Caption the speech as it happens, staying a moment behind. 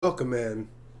Welcome in.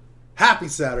 Happy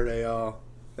Saturday, y'all.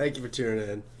 Thank you for tuning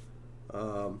in.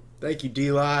 Thank you,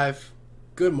 D Live.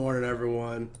 Good morning,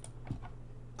 everyone.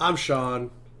 I'm Sean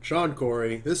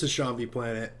Corey. This is Sean V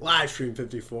Planet, live stream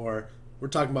 54. We're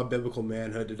talking about biblical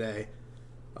manhood today.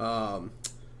 Um,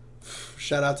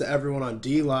 Shout out to everyone on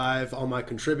D Live, all my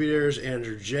contributors,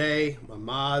 Andrew J, my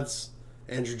mods,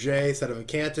 Andrew J,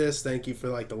 Sedevacantis. Thank you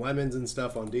for the lemons and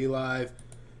stuff on D Live.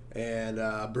 And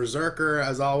Berserker,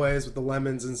 as always, with the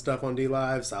lemons and stuff on D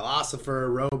Live. Philosopher,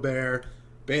 Robear,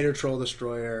 Beta Troll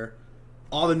Destroyer.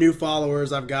 All the new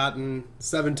followers I've gotten.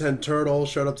 710 Turtle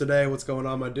showed up today. What's going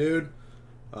on, my dude?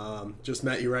 Just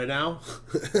met you right now.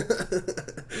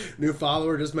 New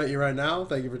follower, just met you right now.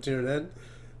 Thank you for tuning in.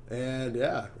 And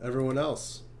yeah, everyone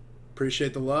else.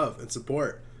 Appreciate the love and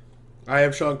support. I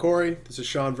am Sean Corey. This is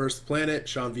Sean vs. Planet,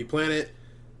 Sean V Planet.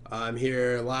 I'm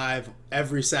here live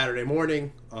every Saturday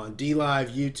morning on D Live,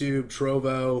 YouTube,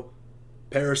 Trovo,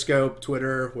 Periscope,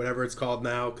 Twitter, whatever it's called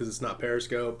now, because it's not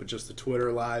Periscope, but just the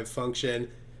Twitter live function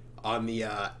on the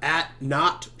at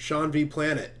not Sean V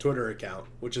Planet Twitter account,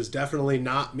 which is definitely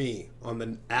not me, on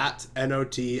the at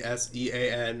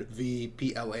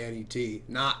NOTSEANVPLANET,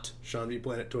 not Sean V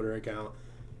Planet Twitter account,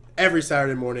 every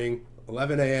Saturday morning,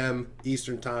 11 a.m.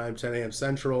 Eastern Time, 10 a.m.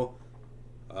 Central.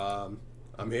 I'm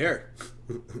here.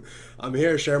 I'm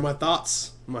here to share my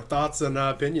thoughts and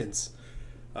opinions.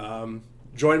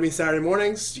 Join me Saturday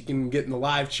mornings. You can get in the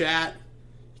live chat.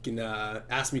 You can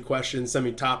ask me questions, send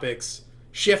me topics,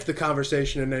 shift the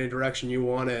conversation in any direction you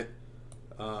want it.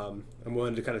 I'm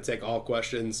willing to kind of take all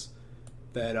questions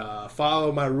that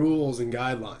follow my rules and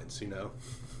guidelines,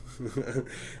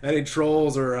 Any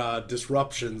trolls or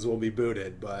disruptions will be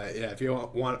booted. But yeah, if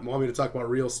you want me to talk about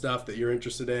real stuff that you're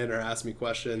interested in or ask me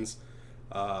questions,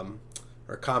 or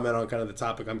comment on kind of the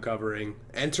topic I'm covering,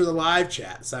 enter the live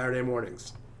chat Saturday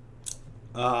mornings.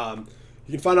 You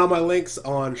can find all my links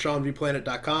on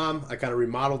SeanVPlanet.com. I kind of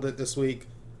remodeled it this week,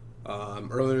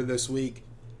 earlier this week.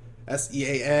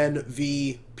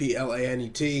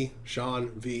 SeanVPlanet,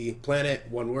 Sean V Planet,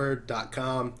 one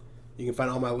word.com. You can find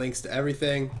all my links to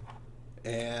everything.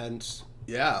 And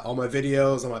yeah, all my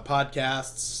videos, all my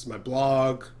podcasts, my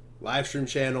blog, live stream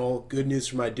channel, Good News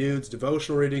for My Dudes,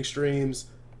 devotional reading streams,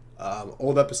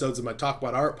 old episodes of my Talk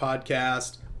About Art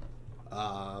podcast.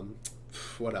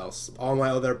 What else? All my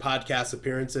other podcast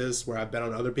appearances where I've been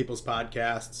on other people's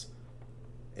podcasts.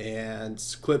 And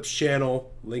Clips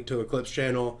channel, link to a Clips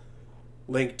channel,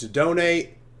 link to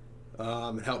donate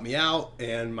and help me out,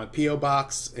 and my P.O.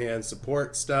 box and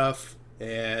support stuff.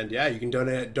 And yeah, you can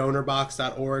donate at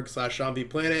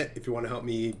donorbox.org/SeanVPlanet if you want to help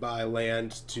me buy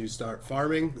land to start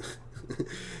farming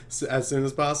as soon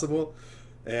as possible.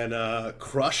 And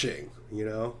crushing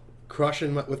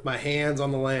with my hands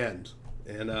on the land.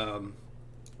 And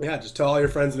yeah, just tell all your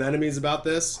friends and enemies about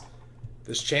this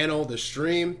channel, this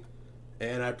stream.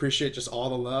 And I appreciate just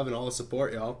all the love and all the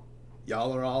support, y'all.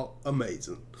 Y'all are all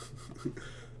amazing.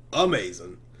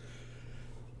 Amazing.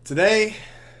 Today,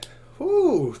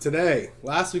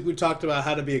 last week we talked about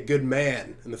how to be a good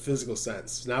man in the physical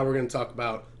sense. Now we're going to talk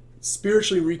about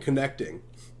spiritually reconnecting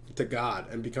to God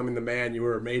and becoming the man you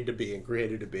were made to be and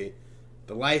created to be.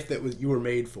 The life that you were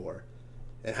made for,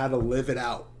 and how to live it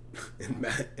out in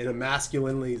a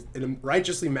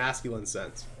righteously masculine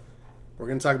sense. We're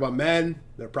going to talk about men,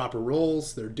 their proper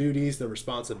roles, their duties, their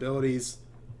responsibilities,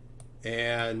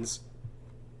 and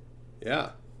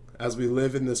yeah, as we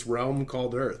live in this realm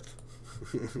called Earth.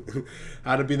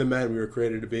 How to be the men we were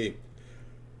created to be.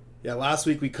 Yeah, last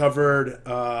week we covered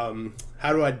how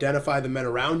to identify the men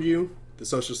around you, the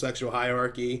social sexual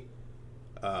hierarchy,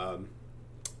 how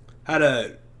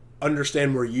to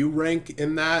understand where you rank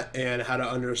in that, and how to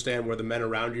understand where the men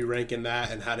around you rank in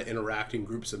that, and how to interact in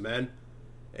groups of men.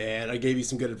 And I gave you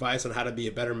some good advice on how to be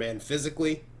a better man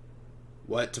physically,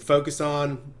 what to focus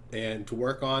on and to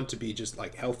work on to be just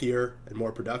healthier and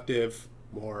more productive,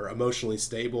 more emotionally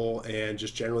stable, and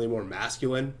just generally more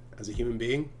masculine as a human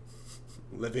being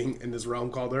living in this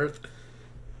realm called Earth.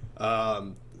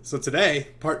 So today,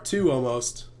 part 2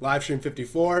 almost, live stream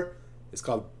 54, is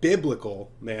called Biblical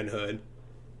Manhood,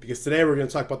 because today we're going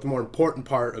to talk about the more important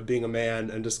part of being a man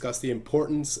and discuss the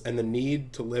importance and the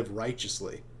need to live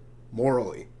righteously,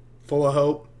 morally, full of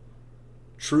hope,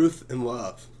 truth and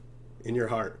love in your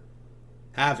heart.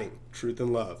 Having truth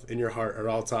and love in your heart at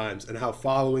all times, and how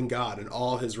following God in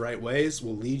all his right ways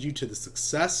will lead you to the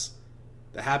success,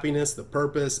 the happiness, the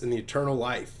purpose, and the eternal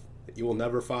life that you will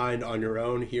never find on your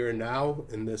own here and now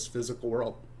in this physical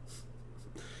world.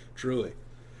 Truly.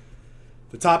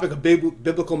 The topic of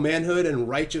biblical manhood and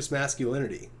righteous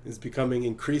masculinity is becoming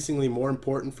increasingly more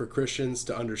important for Christians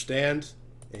to understand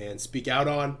and speak out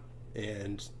on.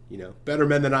 And, better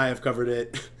men than I have covered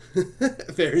it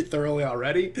very thoroughly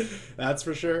already. That's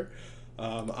for sure.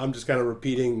 I'm just kind of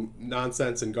repeating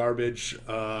nonsense and garbage,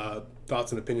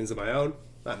 thoughts and opinions of my own.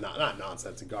 Not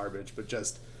nonsense and garbage, but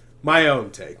just my own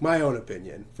take, my own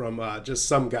opinion from just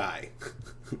some guy.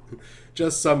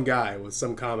 Just some guy with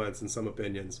some comments and some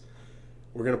opinions.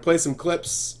 We're going to play some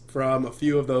clips from a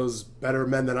few of those better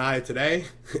men than I today,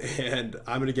 and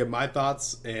I'm going to give my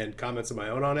thoughts and comments of my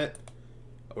own on it.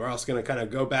 We're also going to kind of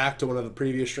go back to one of the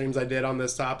previous streams I did on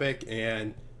this topic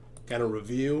and kind of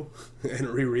review and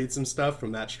reread some stuff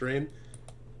from that stream.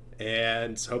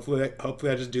 And hopefully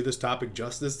I just do this topic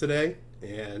justice today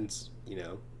and,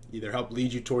 either help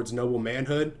lead you towards noble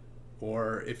manhood,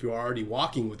 or if you're already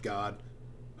walking with God,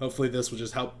 hopefully this will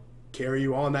just help carry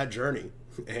you on that journey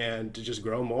and to just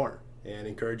grow more and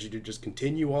encourage you to just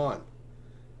continue on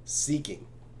seeking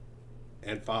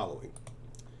and following.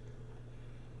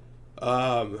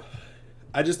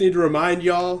 I just need to remind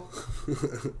y'all,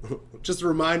 just a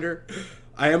reminder,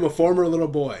 I am a former little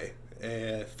boy,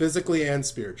 physically and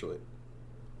spiritually.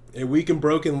 A weak and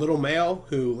broken little male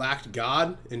who lacked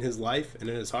God in his life and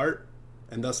in his heart,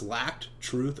 and thus lacked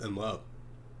truth and love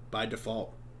by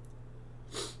default.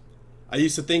 I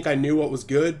used to think I knew what was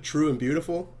good, true, and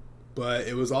beautiful, but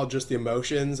it was all just the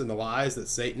emotions and the lies that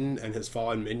Satan and his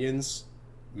fallen minions,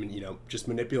 just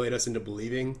manipulate us into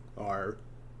believing are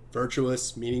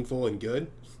virtuous, meaningful, and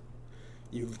good.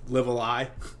 You live a lie.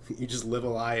 You just live a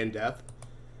lie in death.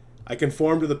 I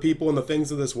conformed to the people and the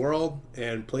things of this world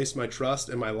and placed my trust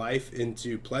and my life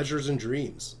into pleasures and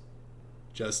dreams,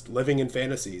 just living in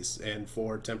fantasies and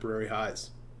for temporary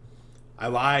highs. I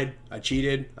lied, I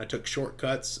cheated, I took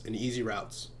shortcuts and easy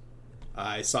routes.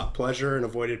 I sought pleasure and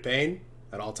avoided pain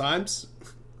at all times,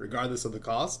 regardless of the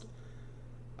cost.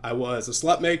 I was a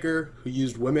slut maker who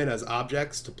used women as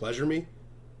objects to pleasure me,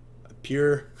 a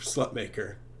pure slut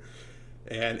maker.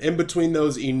 And in between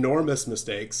those enormous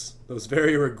mistakes, those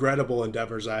very regrettable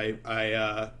endeavors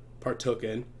I partook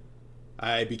in,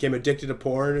 I became addicted to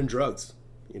porn and drugs.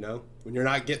 When you're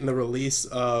not getting the release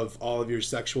of all of your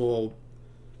sexual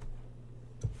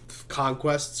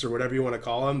conquests or whatever you want to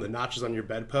call them, the notches on your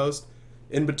bedpost,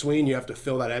 in between you have to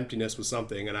fill that emptiness with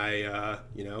something. And I,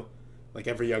 like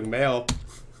every young male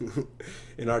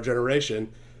in our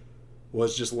generation,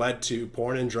 was just led to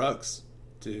porn and drugs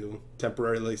to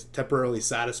temporarily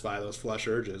satisfy those flesh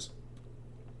urges.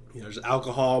 Just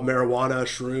alcohol, marijuana,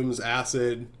 shrooms,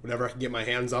 acid, whatever I can get my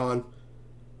hands on,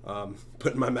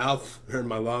 put in my mouth or in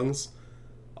my lungs,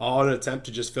 all in an attempt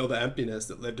to just fill the emptiness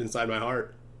that lived inside my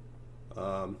heart.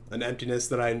 An emptiness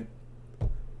that I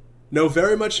know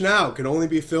very much now can only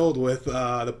be filled with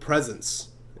the presence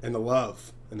and the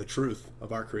love and the truth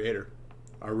of our Creator,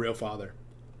 our real Father.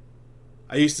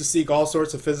 I used to seek all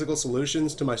sorts of physical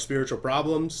solutions to my spiritual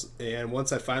problems, and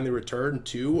once I finally returned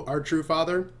to our true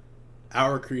Father,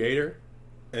 our Creator,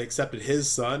 and accepted His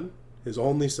Son, His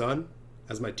only Son,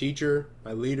 as my teacher,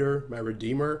 my leader, my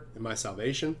Redeemer, and my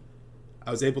salvation,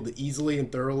 I was able to easily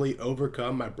and thoroughly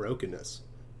overcome my brokenness,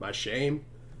 my shame,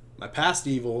 my past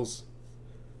evils,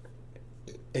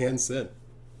 and sin.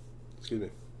 Excuse me.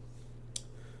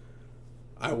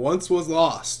 I once was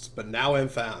lost, but now am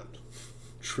found.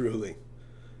 Truly.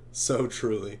 So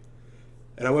truly.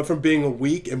 And I went from being a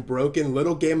weak and broken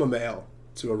little gamma male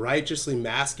to a righteously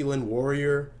masculine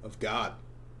warrior of God.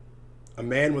 A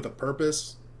man with a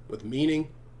purpose, with meaning,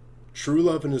 true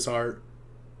love in his heart,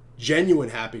 genuine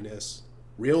happiness,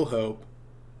 real hope,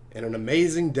 and an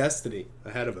amazing destiny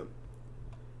ahead of him.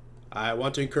 I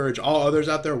want to encourage all others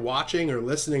out there watching or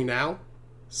listening now,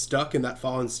 stuck in that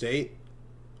fallen state,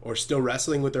 or still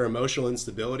wrestling with their emotional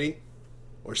instability,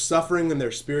 or suffering in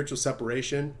their spiritual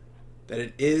separation, that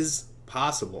it is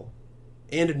possible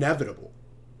and inevitable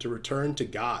to return to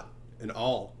God in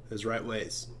all His right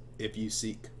ways if you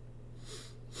seek.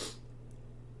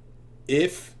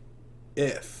 If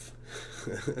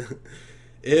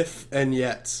and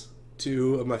yet,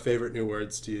 two of my favorite new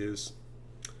words to use.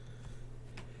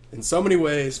 In so many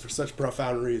ways, for such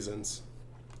profound reasons.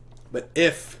 But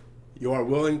if you are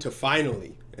willing to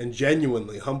finally and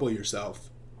genuinely humble yourself,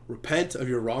 repent of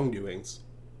your wrongdoings,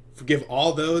 forgive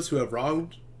all those who have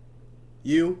wronged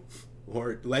you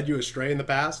or led you astray in the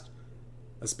past,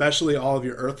 especially all of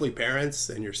your earthly parents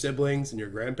and your siblings and your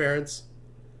grandparents,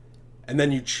 and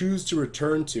then you choose to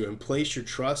return to and place your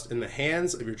trust in the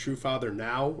hands of your true Father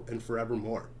now and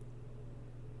forevermore.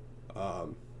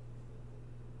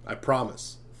 I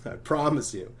promise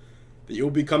you that you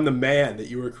will become the man that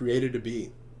you were created to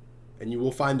be, and you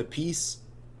will find the peace,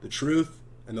 the truth,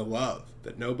 and the love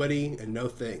that nobody and no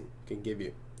thing can give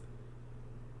you.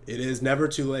 It is never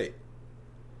too late.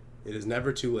 It is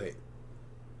never too late.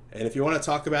 And if you want to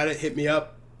talk about it, hit me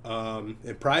up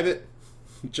in private.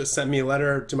 Just send me a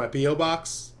letter to my P.O.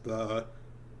 box. The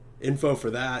info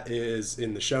for that is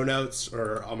in the show notes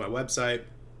or on my website.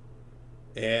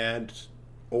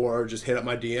 Or just hit up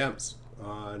my DMs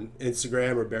on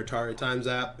Instagram or Bertari Times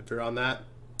app if you're on that.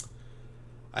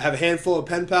 I have a handful of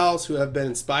pen pals who have been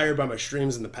inspired by my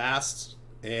streams in the past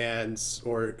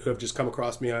or who have just come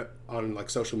across me on like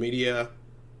social media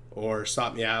or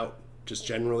sought me out just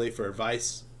generally for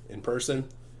advice in person.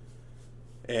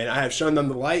 And I have shown them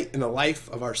the light in the life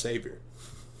of our Savior.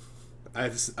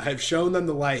 I have shown them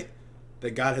the light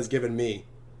that God has given me.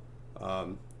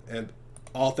 And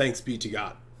all thanks be to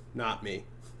God, not me.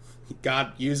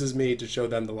 God uses me to show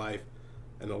them the life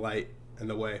and the light and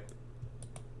the way.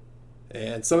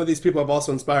 And some of these people have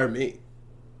also inspired me.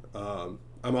 I'm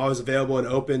always available and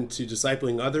open to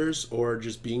discipling others or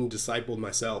just being discipled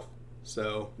myself.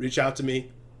 So reach out to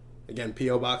me. Again,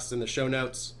 P.O. Box is in the show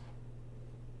notes.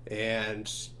 And,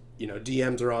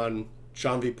 DMs are on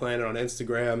Sean V. Planet on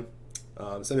Instagram.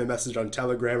 Send me a message on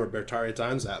Telegram or Bertari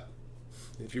Times app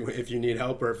if you need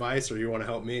help or advice, or you want to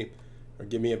help me or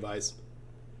give me advice.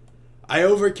 I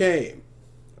overcame.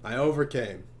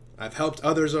 I've helped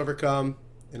others overcome,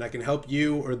 and I can help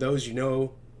you or those you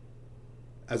know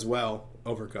as well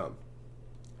overcome.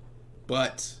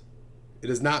 But it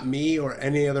is not me or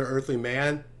any other earthly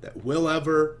man that will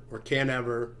ever or can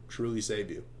ever truly save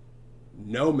you.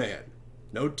 No man,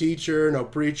 no teacher, no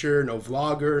preacher, no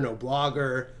vlogger, no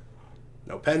blogger,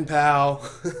 no pen pal,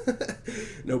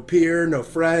 no peer, no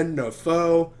friend, no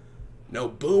foe, no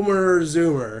boomer or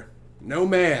zoomer, no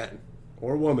man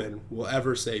or woman will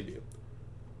ever save you.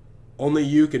 Only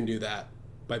you can do that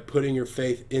by putting your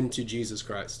faith into Jesus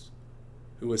Christ,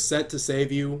 who was sent to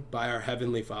save you by our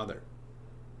Heavenly Father.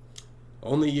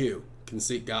 Only you can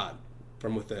seek God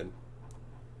from within.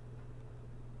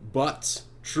 But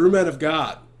true men of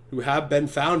God who have been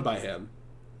found by Him,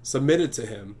 submitted to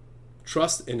Him,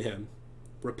 trust in Him,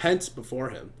 repent before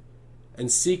Him,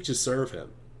 and seek to serve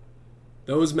Him,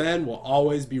 those men will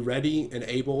always be ready and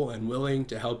able and willing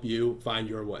to help you find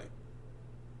your way.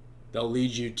 They'll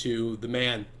lead you to the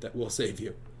man that will save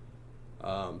you.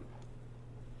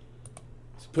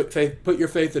 Put your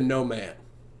faith in no man,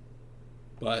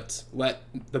 but let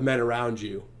the men around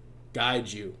you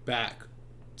guide you back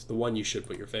to the one you should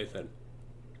put your faith in.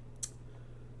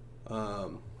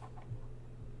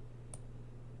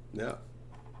 Yeah.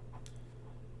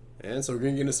 And so we're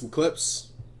going to get into some clips.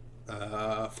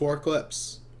 4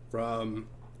 clips from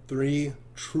 3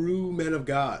 true men of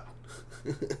God.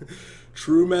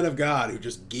 True men of God who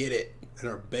just get it and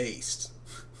are based.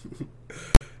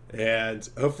 And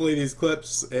hopefully these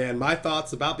clips and my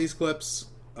thoughts about these clips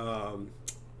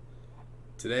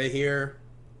today here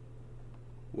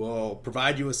will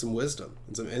provide you with some wisdom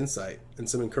and some insight and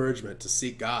some encouragement to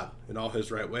seek God in all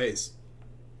His right ways.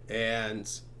 And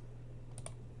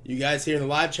you guys here in the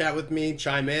live chat with me,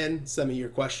 chime in, send me your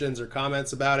questions or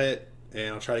comments about it,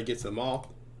 and I'll try to get to them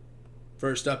all.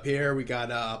 First up here, we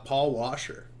got Paul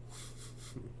Washer.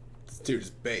 This dude is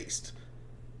based.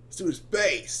 So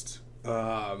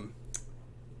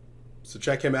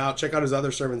check him out. Check out his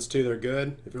other sermons too. They're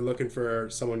good if you're looking for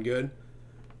someone good.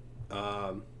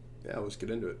 Yeah, let's get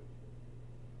into it.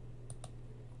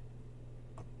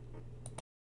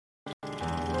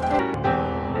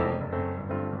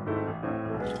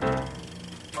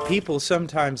 People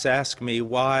sometimes ask me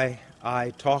why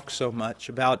I talk so much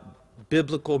about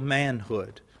biblical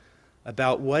manhood,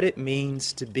 about what it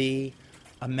means to be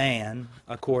a man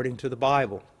according to the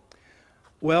Bible.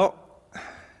 Well,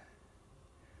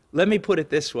 let me put it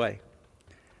this way.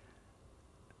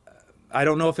 I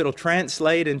don't know if it'll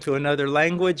translate into another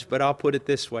language, but I'll put it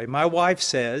this way. My wife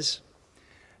says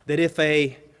that if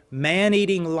a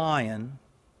man-eating lion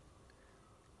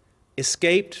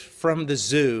escaped from the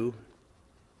zoo,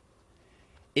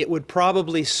 it would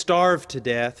probably starve to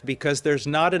death because there's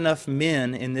not enough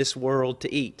men in this world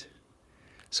to eat.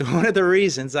 So one of the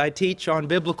reasons I teach on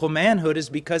biblical manhood is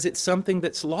because it's something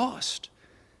that's lost.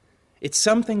 It's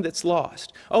something that's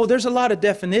lost. Oh, there's a lot of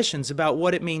definitions about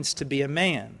what it means to be a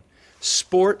man.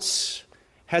 Sports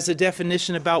has a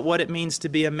definition about what it means to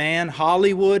be a man.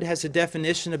 Hollywood has a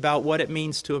definition about what it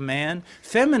means to a man.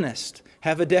 Feminists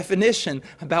have a definition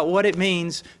about what it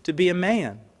means to be a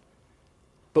man.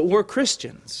 But we're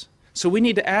Christians, so we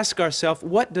need to ask ourselves,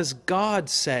 what does God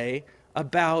say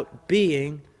about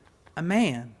being a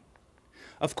man?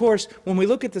 Of course, when we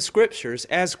look at the Scriptures,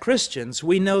 as Christians,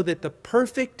 we know that the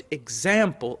perfect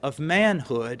example of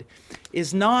manhood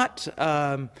is not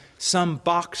some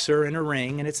boxer in a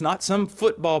ring, and it's not some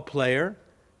football player,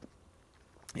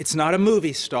 it's not a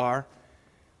movie star.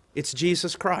 It's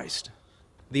Jesus Christ,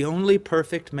 the only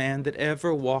perfect man that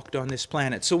ever walked on this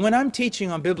planet. So when I'm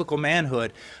teaching on biblical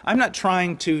manhood, I'm not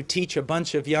trying to teach a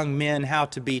bunch of young men how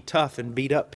to be tough and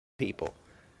beat up people.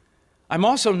 I'm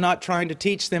also not trying to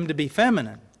teach them to be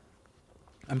feminine.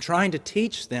 I'm trying to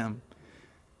teach them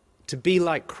to be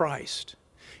like Christ.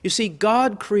 You see,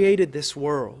 God created this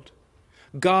world.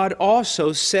 God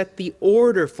also set the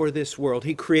order for this world.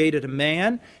 He created a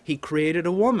man, He created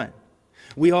a woman.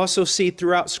 We also see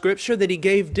throughout Scripture that He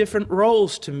gave different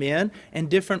roles to men and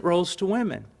different roles to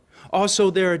women.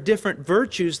 Also, there are different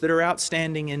virtues that are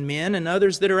outstanding in men and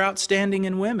others that are outstanding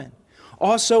in women.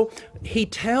 Also, He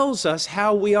tells us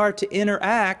how we are to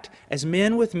interact as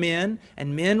men with men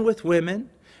and men with women,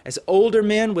 as older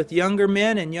men with younger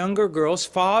men and younger girls,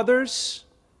 fathers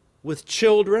with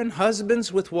children,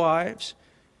 husbands with wives.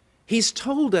 He's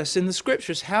told us in the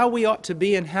Scriptures how we ought to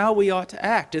be and how we ought to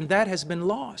act, and that has been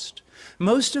lost.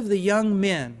 Most of the young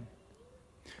men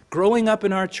growing up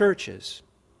in our churches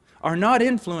are not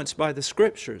influenced by the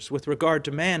Scriptures with regard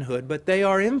to manhood, but they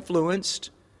are influenced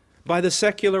by the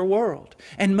secular world.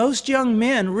 And most young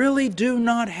men really do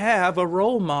not have a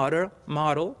role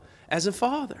model as a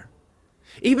father.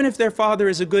 Even if their father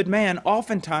is a good man,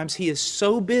 oftentimes he is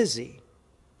so busy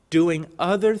doing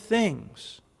other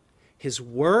things. His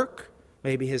work,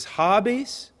 maybe his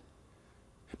hobbies,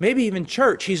 maybe even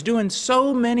church. He's doing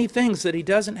so many things that he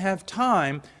doesn't have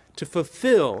time to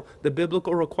fulfill the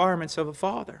biblical requirements of a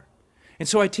father. And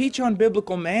so I teach on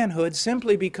biblical manhood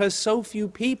simply because so few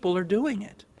people are doing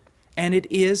it. And it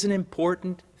is an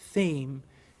important theme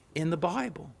in the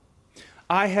Bible.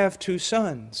 I have 2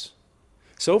 sons.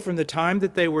 So from the time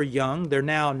that they were young, they're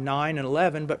now 9 and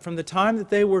 11, but from the time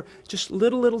that they were just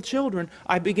little children,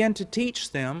 I began to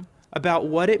teach them about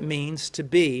what it means to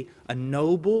be a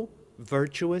noble,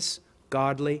 virtuous,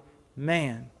 godly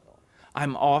man.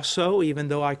 I'm also, even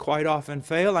though I quite often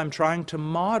fail, I'm trying to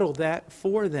model that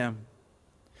for them.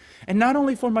 And not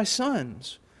only for my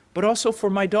sons, but also for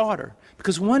my daughter.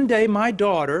 Because one day my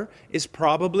daughter is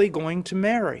probably going to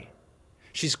marry.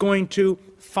 She's going to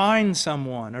find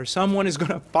someone, or someone is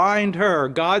going to find her.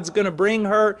 God's going to bring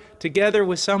her together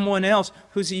with someone else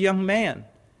who's a young man.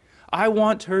 I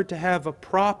want her to have a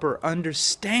proper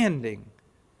understanding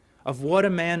of what a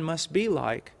man must be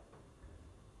like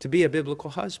to be a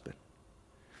biblical husband.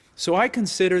 So I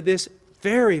consider this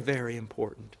very, very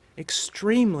important,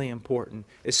 extremely important,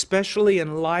 especially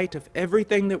in light of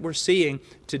everything that we're seeing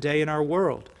today in our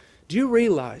world. Do you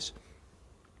realize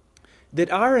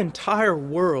that our entire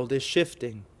world is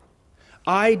shifting?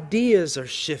 Ideas are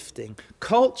shifting,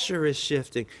 culture is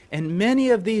shifting, and many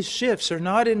of these shifts are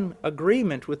not in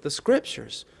agreement with the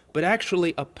Scriptures, but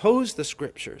actually oppose the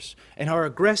Scriptures and are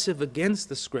aggressive against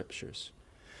the Scriptures.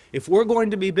 If we're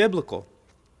going to be biblical,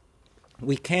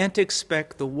 we can't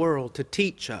expect the world to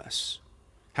teach us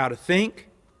how to think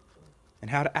and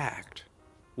how to act.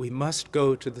 We must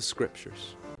go to the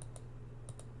Scriptures.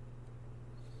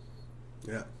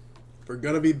 Yeah. If we're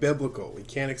going to be biblical, we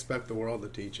can't expect the world to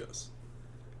teach us.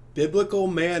 Biblical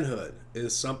manhood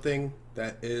is something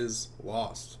that is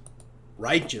lost.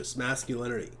 Righteous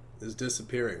masculinity is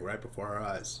disappearing right before our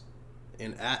eyes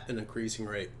and at an increasing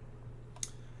rate.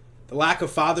 The lack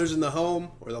of fathers in the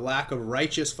home, or the lack of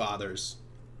righteous fathers,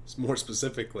 more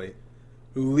specifically,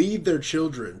 who lead their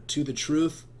children to the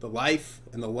truth, the life,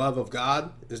 and the love of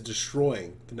God, is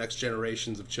destroying the next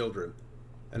generations of children,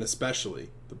 and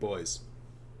especially the boys.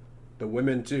 The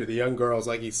women too, the young girls,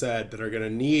 like he said, that are going to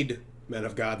need men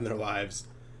of God in their lives.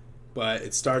 But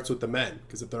it starts with the men,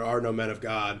 because if there are no men of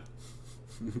God,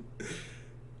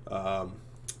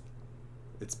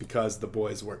 it's because the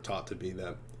boys weren't taught to be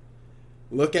them.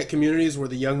 Look at communities where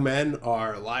the young men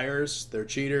are liars, they're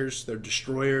cheaters, they're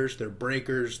destroyers, they're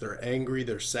breakers, they're angry,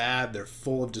 they're sad, they're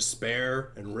full of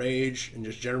despair and rage and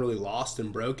just generally lost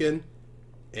and broken.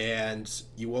 And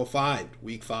you will find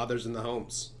weak fathers in the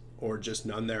homes, or just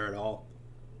none there at all.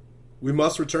 We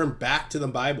must return back to the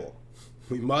Bible.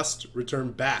 We must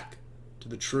return back to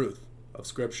the truth of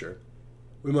Scripture.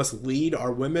 We must lead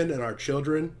our women and our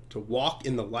children to walk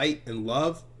in the light and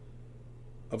love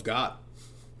of God,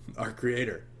 our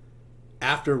Creator,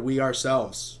 after we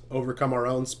ourselves overcome our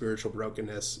own spiritual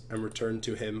brokenness and return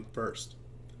to Him first.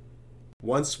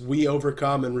 Once we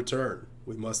overcome and return,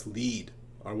 we must lead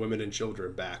our women and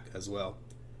children back as well.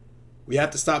 We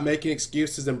have to stop making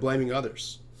excuses and blaming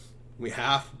others. We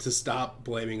have to stop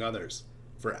blaming others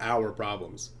for our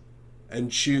problems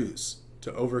and choose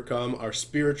to overcome our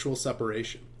spiritual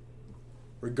separation.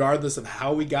 Regardless of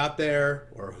how we got there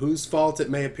or whose fault it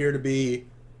may appear to be,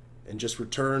 and just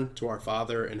return to our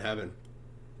Father in heaven.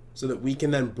 so that we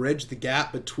can then bridge the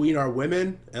gap between our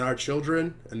women and our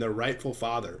children and their rightful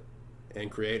father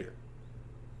and creator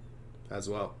as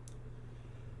well.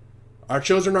 Our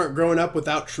children aren't growing up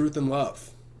without truth and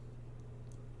love.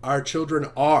 Our children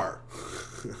are.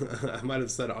 I might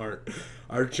have said aren't.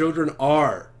 Our children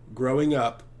are growing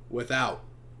up without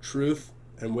truth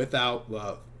and without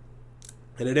love.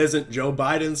 And it isn't Joe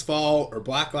Biden's fault or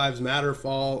Black Lives Matter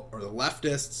fault or the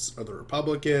leftists or the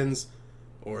Republicans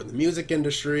or the music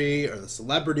industry or the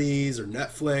celebrities or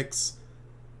Netflix.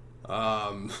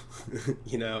 All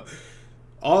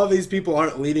of these people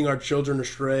aren't leading our children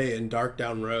astray in dark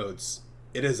down roads.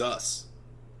 It is us.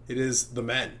 It is the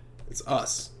men. It's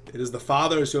us. It is the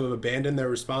fathers who have abandoned their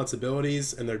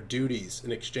responsibilities and their duties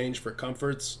in exchange for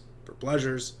comforts, for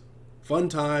pleasures, fun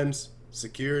times,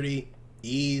 security,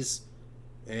 ease,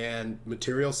 and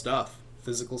material stuff,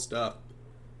 physical stuff.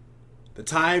 The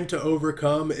time to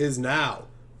overcome is now.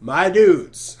 My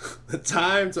dudes, the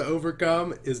time to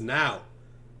overcome is now.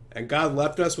 And God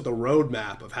left us with a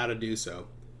roadmap of how to do so.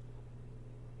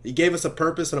 He gave us a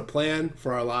purpose and a plan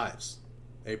for our lives.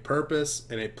 A purpose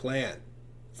and a plan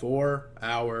for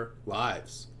our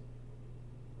lives.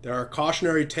 There are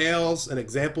cautionary tales and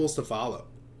examples to follow.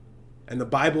 And the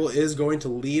Bible is going to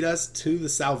lead us to the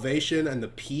salvation and the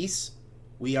peace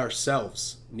we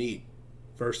ourselves need,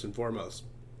 first and foremost.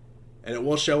 And it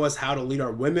will show us how to lead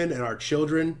our women and our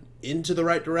children into the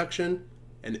right direction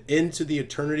and into the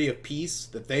eternity of peace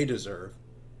that they deserve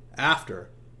after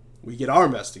we get our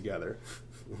mess together.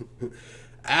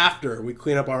 After we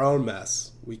clean up our own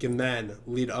mess, we can then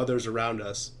lead others around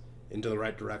us into the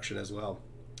right direction as well.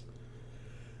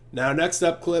 Now, next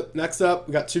up,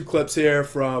 we got two clips here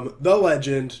from the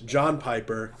legend, John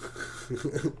Piper.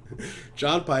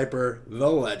 John Piper,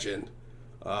 the legend.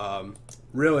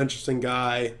 Real interesting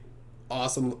guy.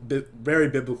 Awesome, very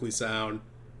biblically sound.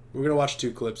 We're going to watch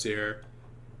two clips here.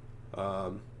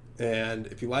 And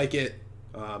if you like it,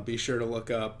 be sure to look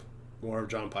up more of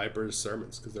John Piper's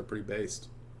sermons because they're pretty based.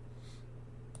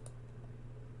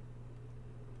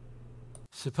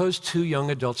 Suppose two young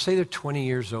adults, say they're 20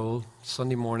 years old,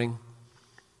 Sunday morning.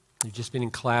 They've just been in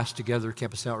class together,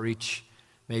 campus outreach,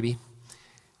 maybe,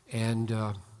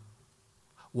 and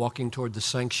walking toward the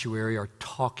sanctuary are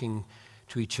talking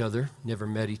to each other, never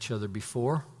met each other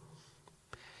before.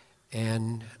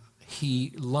 And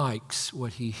he likes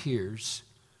what he hears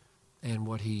and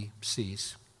what he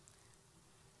sees.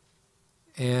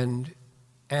 And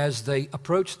as they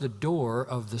approach the door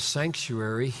of the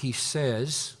sanctuary, he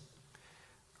says,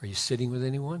 "Are you sitting with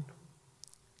anyone?"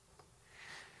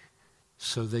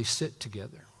 So they sit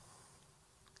together.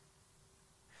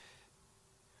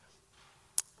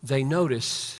 They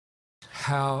notice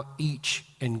how each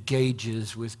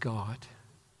engages with God,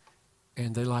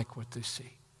 and they like what they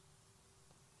see.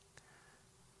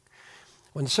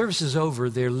 When the service is over,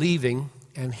 they're leaving,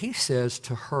 and he says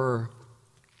to her,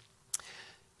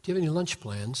 "Do you have any lunch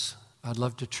plans? I'd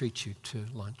love to treat you to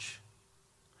lunch."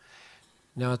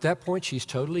 Now, at that point, she's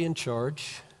totally in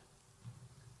charge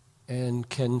and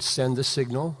can send the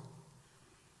signal,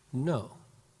 "No,"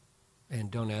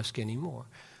 and don't ask any more.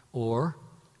 Or,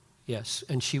 "Yes,"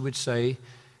 and she would say,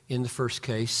 in the first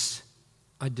case,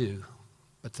 "I do,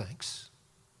 but thanks."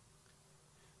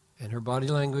 And her body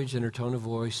language and her tone of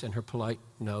voice and her polite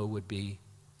no would be,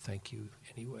 "Thank you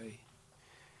anyway."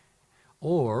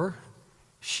 Or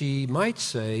she might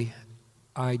say,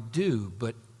 "I do,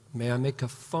 but may I make a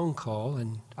phone call?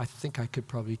 And I think I could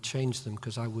probably change them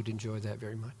because I would enjoy that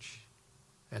very much."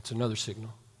 That's another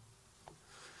signal.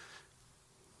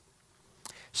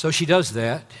 So she does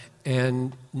that,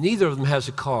 and neither of them has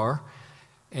a car.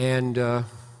 And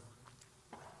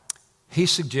he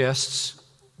suggests,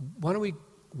 "Why don't we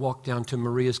walk down to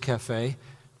Maria's Cafe,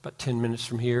 about 10 minutes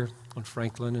from here on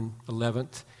Franklin and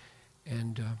 11th,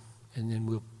 and then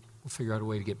we'll figure out a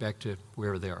way to get back to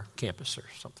wherever they are, campus or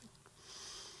something."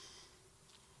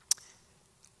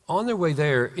 On their way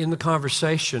there, in the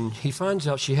conversation, he finds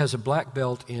out she has a black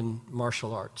belt in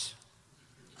martial arts.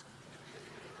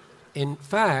 In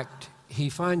fact, he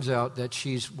finds out that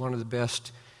she's one of the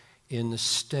best in the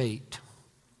state.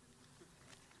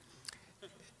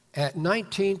 At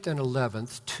 19th and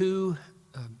 11th, two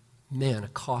men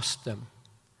accost them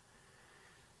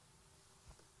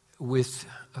with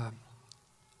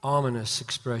ominous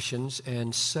expressions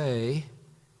and say,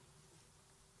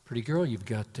 "Pretty girl you've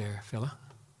got there, fella.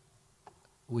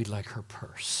 We'd like her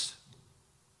purse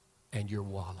and your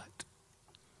wallet."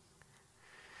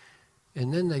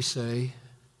 And then they say,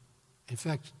 "In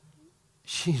fact,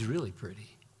 she's really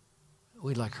pretty.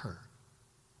 We'd like her."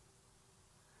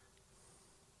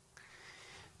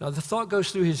 Now the thought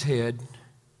goes through his head,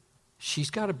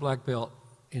 She's got a black belt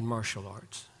in martial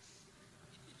arts.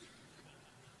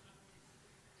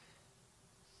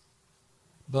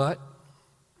 But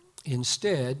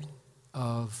instead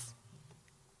of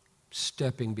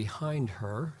stepping behind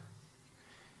her,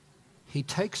 he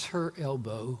takes her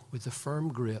elbow with a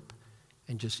firm grip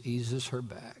and just eases her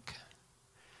back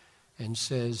and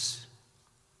says,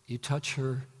 "You touch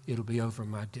her, it'll be over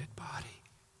my dead body."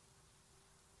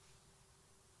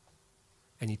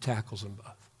 And he tackles them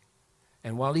both.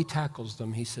 And while he tackles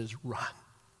them, he says, "Run."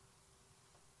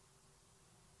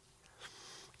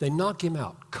 They knock him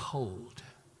out cold.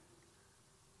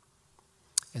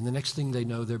 And the next thing they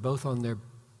know, they're both on their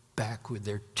back with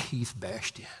their teeth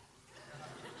bashed in.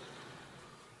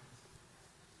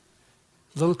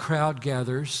 Little crowd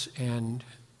gathers, and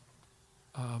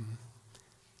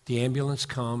the ambulance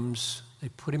comes. They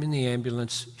put him in the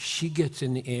ambulance. She gets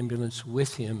in the ambulance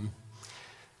with him.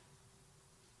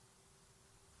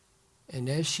 And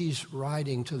as she's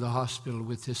riding to the hospital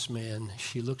with this man,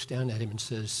 she looks down at him and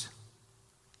says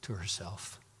to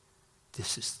herself,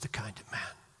 "This is the kind of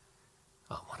man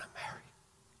I want to marry."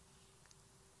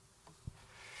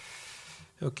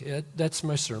 Okay, that's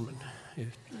my sermon.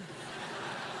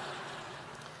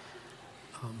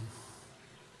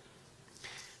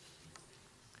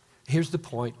 Here's the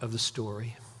point of the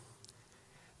story.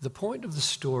 The point of the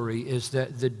story is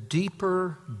that the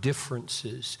deeper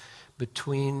differences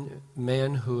between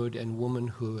manhood and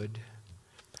womanhood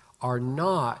are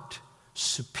not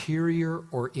superior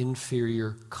or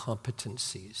inferior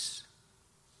competencies.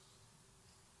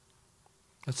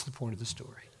 That's the point of the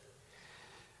story.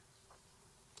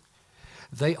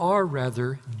 They are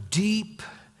rather deep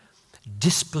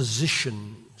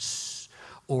dispositions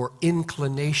or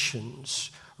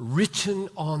inclinations written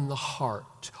on the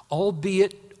heart,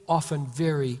 albeit often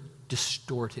very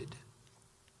distorted.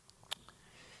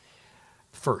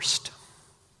 First,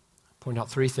 I'll point out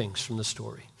three things from the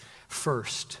story.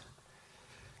 First,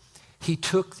 he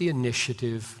took the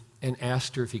initiative and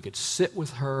asked her if he could sit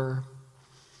with her,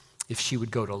 if she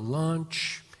would go to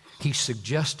lunch. He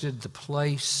suggested the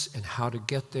place and how to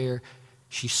get there.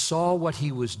 She saw what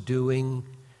he was doing.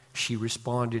 She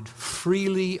responded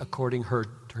freely according to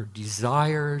her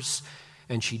desires,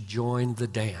 and she joined the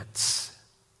dance.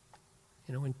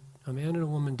 You know, when a man and a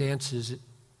woman dances,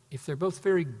 if they're both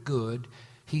very good,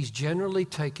 he's generally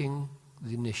taking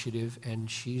the initiative and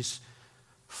she's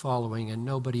following, and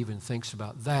nobody even thinks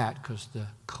about that because the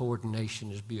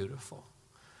coordination is beautiful.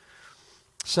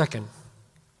 Second,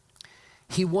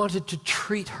 he wanted to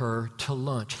treat her to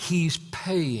lunch. He's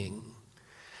paying.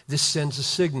 This sends a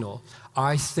signal.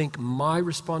 I think my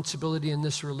responsibility in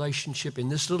this relationship, in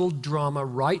this little drama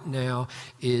right now,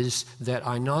 is that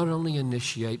I not only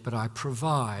initiate, but I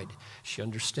provide. She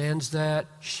understands that.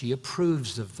 She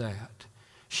approves of that.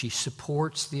 She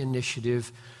supports the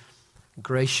initiative,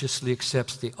 graciously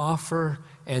accepts the offer,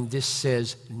 and this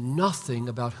says nothing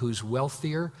about who's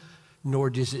wealthier, nor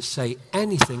does it say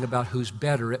anything about who's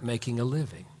better at making a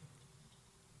living.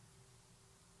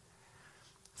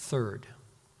 Third,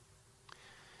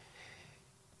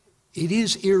 it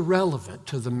is irrelevant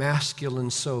to the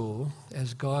masculine soul,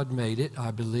 as God made it,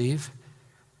 I believe,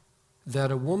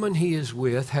 that a woman he is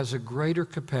with has a greater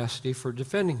capacity for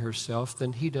defending herself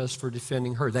than he does for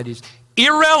defending her. That is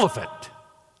irrelevant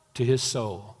to his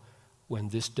soul when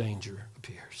this danger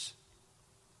appears.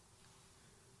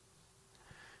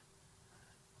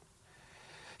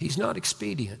 He's not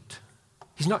expedient.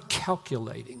 He's not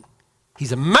calculating.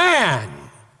 He's a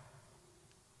man.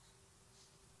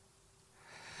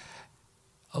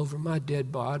 Over my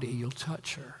dead body, you'll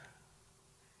touch her.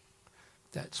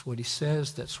 That's what he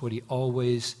says. That's what he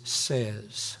always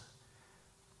says.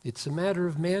 It's a matter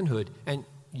of manhood. And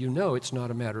you know it's not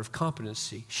a matter of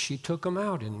competency. She took him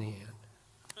out in the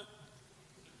end.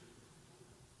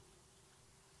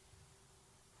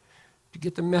 To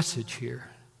get the message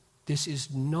here, this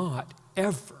is not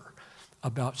ever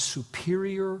about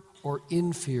superior or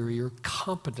inferior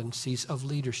competencies of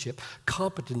leadership,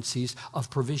 competencies of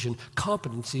provision,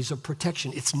 competencies of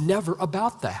protection. It's never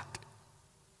about that.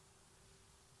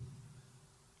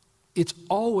 It's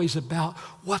always about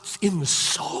what's in the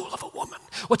soul of a woman,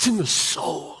 what's in the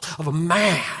soul of a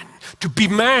man, to be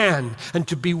man and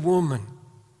to be woman.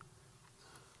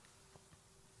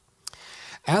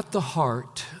 At the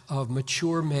heart of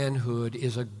mature manhood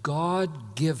is a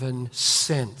God-given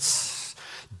sense,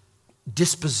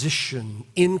 disposition,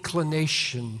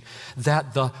 inclination,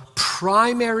 that the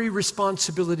primary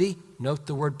responsibility, note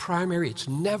the word primary, it's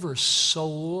never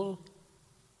sole,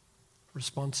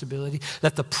 responsibility,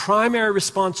 that the primary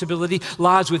responsibility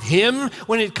lies with him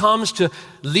when it comes to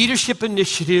leadership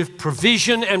initiative,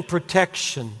 provision, and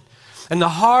protection. And the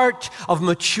heart of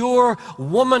mature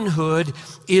womanhood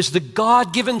is the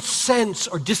God-given sense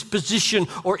or disposition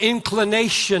or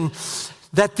inclination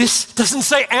that this doesn't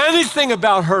say anything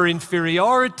about her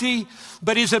inferiority,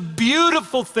 but is a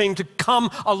beautiful thing to come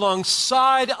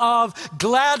alongside of,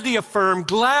 gladly affirm,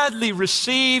 gladly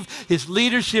receive his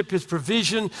leadership, his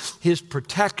provision, his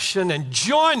protection, and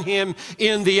join him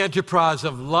in the enterprise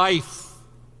of life.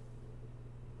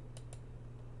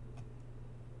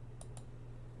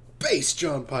 Base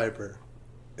John Piper.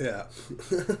 Yeah.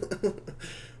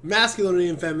 Masculinity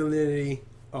and femininity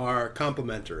are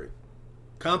complementary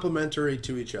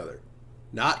to each other.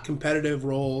 Not competitive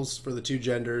roles for the two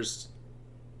genders.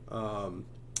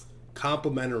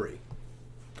 Complementary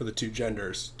for the two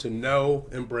genders to know,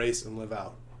 embrace, and live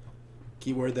out.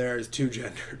 Keyword there is two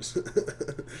genders.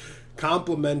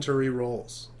 Complementary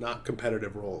roles, not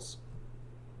competitive roles.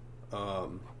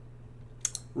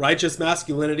 Righteous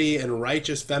masculinity and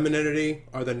righteous femininity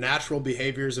are the natural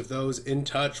behaviors of those in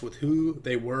touch with who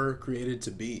they were created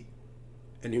to be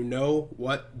and who know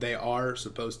what they are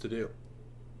supposed to do,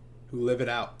 who live it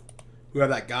out, who have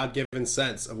that God-given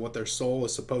sense of what their soul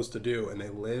is supposed to do, and they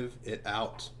live it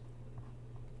out.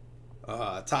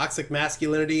 Toxic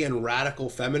masculinity and radical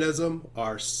feminism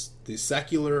are the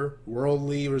secular,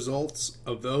 worldly results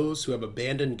of those who have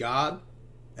abandoned God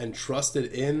and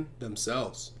trusted in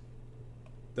themselves.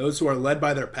 Those who are led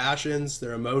by their passions,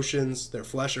 their emotions, their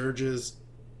flesh urges,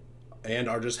 and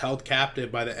are just held captive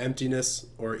by the emptiness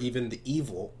or even the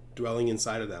evil dwelling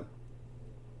inside of them.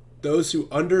 Those who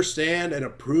understand and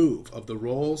approve of the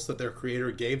roles that their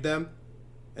Creator gave them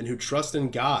and who trust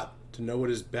in God to know what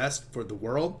is best for the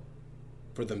world,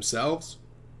 for themselves,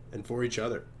 and for each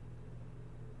other.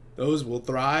 Those will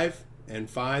thrive and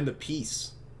find the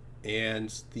peace,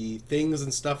 and the things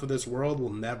and stuff of this world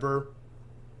will never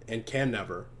and can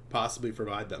never possibly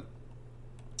provide them.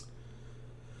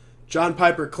 John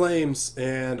Piper claims,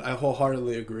 and I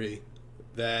wholeheartedly agree,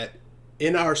 that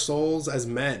in our souls as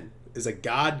men is a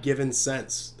God-given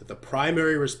sense that the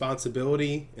primary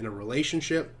responsibility in a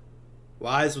relationship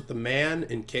lies with the man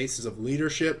in cases of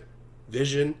leadership,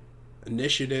 vision,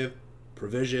 initiative,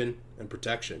 provision, and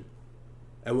protection.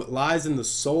 And what lies in the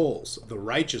souls of the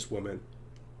righteous woman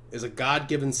is a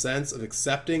God-given sense of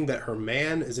accepting that her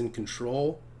man is in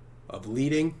control of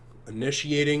leading,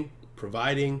 initiating,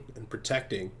 providing, and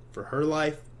protecting for her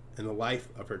life and the life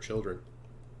of her children.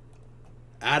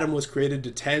 Adam was created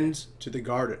to tend to the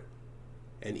garden,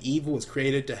 and Eve was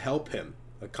created to help him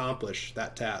accomplish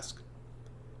that task.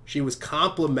 She was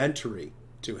complementary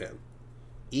to him.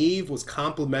 Eve was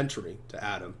complementary to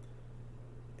Adam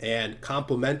and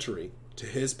complementary to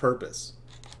his purpose.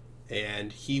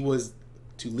 And he was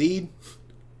to lead,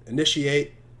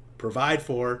 initiate, provide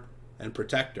for, and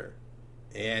protect her.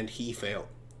 And he failed.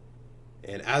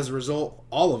 And as a result,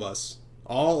 all of us,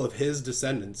 all of his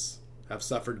descendants, have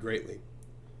suffered greatly.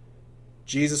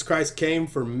 Jesus Christ came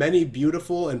for many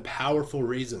beautiful and powerful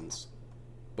reasons.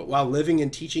 But while living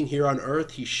and teaching here on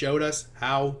earth, he showed us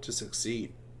how to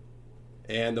succeed.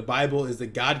 And the Bible is the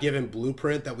God-given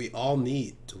blueprint that we all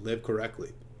need to live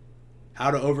correctly.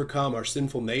 How to overcome our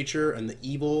sinful nature and the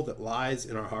evil that lies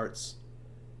in our hearts.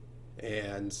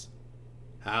 And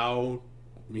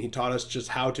he taught us just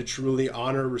how to truly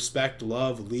honor, respect,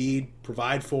 love, lead,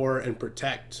 provide for, and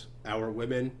protect our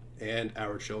women and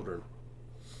our children.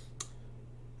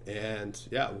 And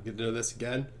yeah, we'll get into this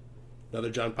again. Another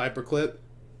John Piper clip.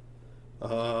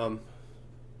 Yeah.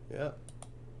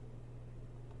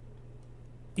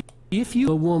 If you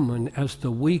a woman as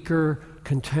the weaker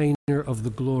container of the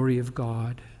glory of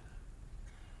God,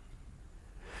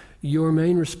 your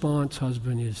main response,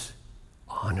 husband, is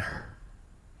honor.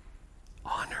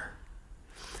 Honor.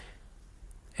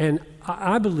 And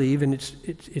I believe, and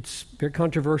it's very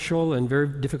controversial and very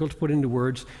difficult to put into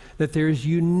words, that there is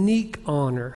unique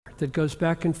honor that goes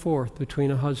back and forth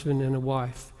between a husband and a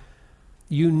wife.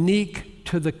 Unique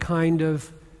to the kind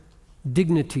of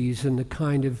dignities and the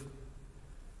kind of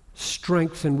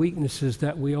strengths and weaknesses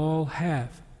that we all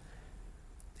have.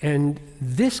 And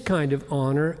this kind of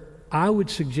honor, I would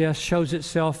suggest, shows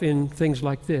itself in things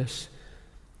like this.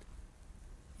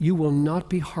 You will not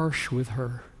be harsh with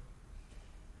her.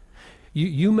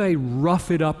 You may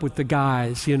rough it up with the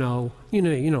guys,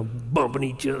 bumping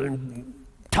each other and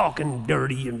talking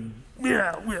dirty and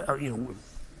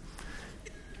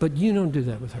but you don't do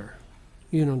that with her.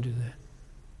 You don't do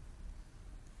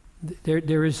that.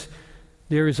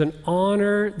 There is an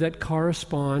honor that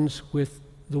corresponds with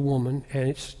the woman, and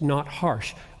it's not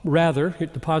harsh. Rather,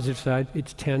 at the positive side,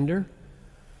 it's tender,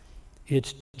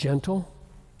 it's gentle,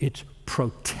 it's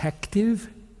protective.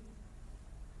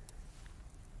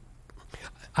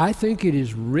 I think it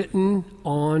is written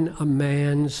on a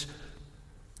man's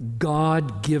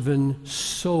God-given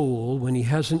soul, when he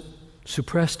hasn't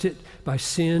suppressed it by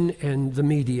sin and the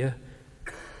media,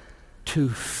 to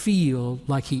feel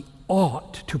like he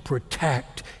ought to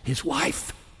protect his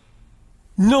wife,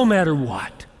 no matter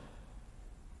what.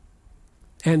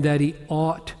 And that he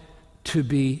ought to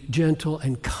be gentle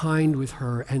and kind with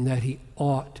her, and that he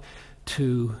ought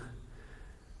to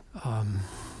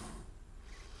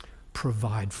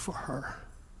provide for her.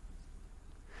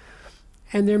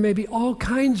 And there may be all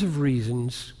kinds of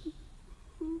reasons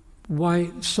why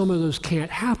some of those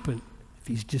can't happen. If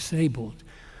he's disabled,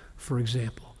 for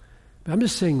example. But I'm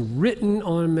just saying, written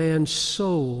on a man's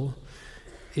soul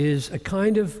is a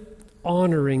kind of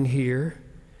honoring here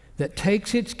that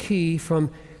takes its key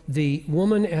from the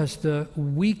woman as the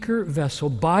weaker vessel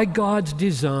by God's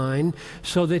design,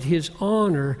 so that his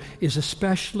honor is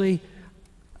especially,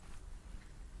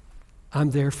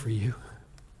 I'm there for you,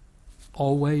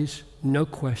 always, no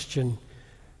question,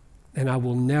 and I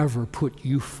will never put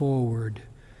you forward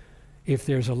if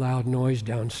there's a loud noise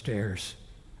downstairs.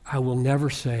 I will never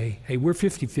say, hey, we're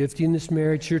 50-50 in this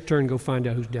marriage, your turn, go find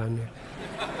out who's down there.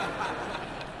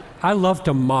 I love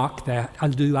to mock that. I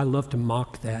do. I love to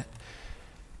mock that.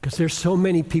 Because there's so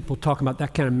many people talking about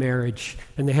that kind of marriage,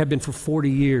 and they have been for 40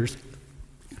 years.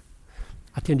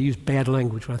 I tend to use bad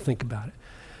language when I think about it.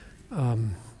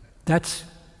 That's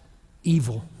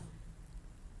evil,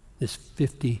 this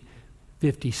 50-50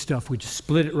 stuff. We just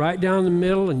split it right down the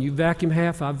middle, and you vacuum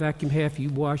half, I vacuum half, you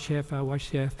wash half, I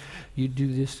wash half, you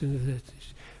do this and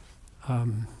that.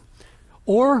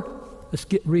 Or, let's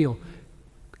get real,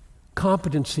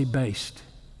 competency-based.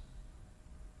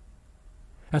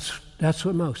 That's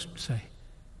what most say.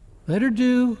 Let her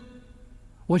do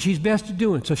what she's best at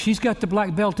doing. So if she's got the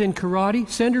black belt in karate,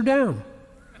 send her down.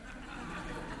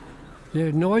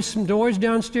 There's some noise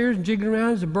downstairs and jiggling around.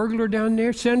 There's a burglar down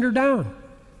there, send her down.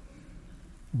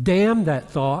 Damn that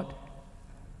thought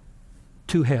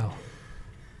to hell.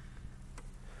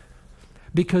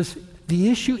 Because the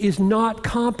issue is not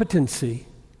competency.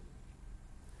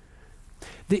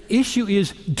 The issue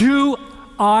is, do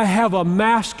I have a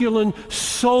masculine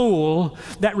soul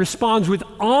that responds with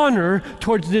honor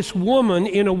towards this woman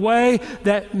in a way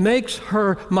that makes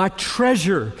her my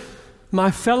treasure,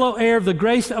 my fellow heir of the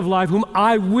grace of life, whom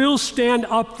I will stand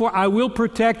up for, I will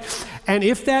protect. And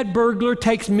if that burglar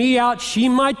takes me out, she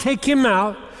might take him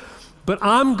out, but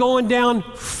I'm going down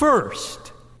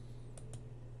first.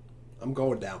 I'm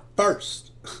going down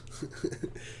first.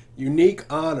 Unique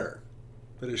honor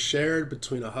that is shared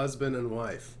between a husband and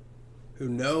wife who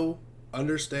know,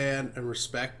 understand, and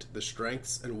respect the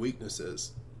strengths and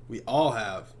weaknesses we all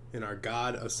have in our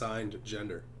God-assigned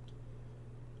gender.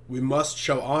 We must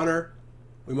show honor.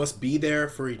 We must be there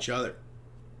for each other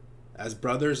as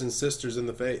brothers and sisters in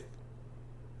the faith,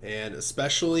 and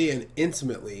especially and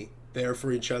intimately there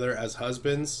for each other as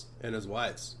husbands and as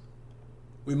wives.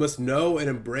 We must know and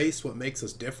embrace what makes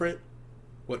us different,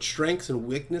 what strengths and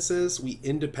weaknesses we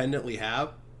independently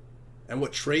have, and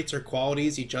what traits or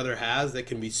qualities each other has that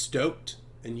can be stoked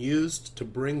and used to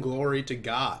bring glory to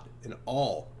God in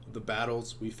all of the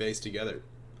battles we face together.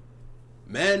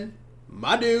 Men,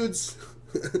 my dudes,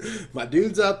 my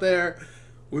dudes out there,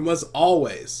 we must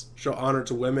always show honor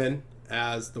to women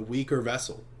as the weaker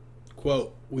vessel,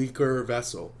 quote, weaker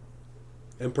vessel,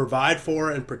 and provide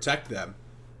for and protect them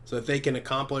so that they can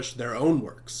accomplish their own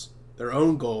works, their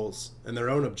own goals, and their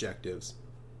own objectives,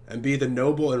 and be the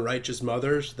noble and righteous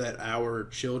mothers that our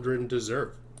children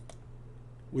deserve.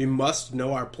 We must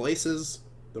know our places,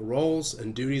 the roles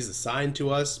and duties assigned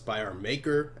to us by our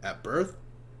Maker at birth,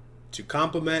 to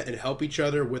complement and help each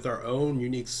other with our own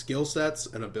unique skill sets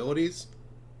and abilities,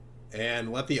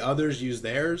 and let the others use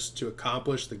theirs to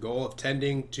accomplish the goal of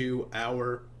tending to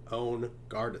our own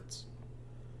gardens.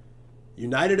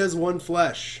 United as one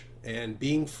flesh and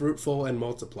being fruitful and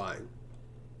multiplying.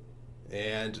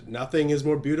 And nothing is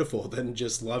more beautiful than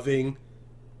just loving,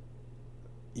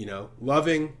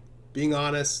 being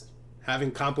honest,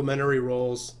 having complementary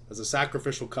roles as a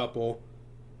sacrificial couple,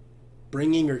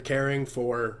 bringing or caring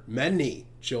for many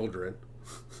children.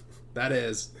 That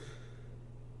is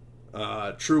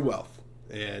true wealth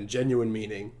and genuine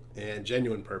meaning and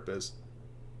genuine purpose.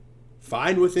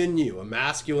 Find within you a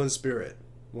masculine spirit,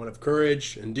 one of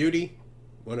courage and duty,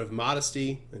 one of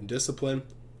modesty and discipline,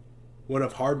 one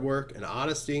of hard work and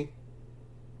honesty,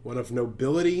 one of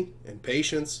nobility and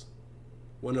patience,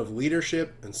 one of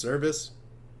leadership and service,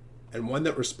 and one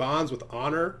that responds with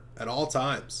honor at all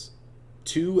times,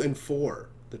 to and for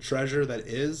the treasure that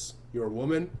is your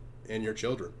woman and your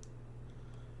children.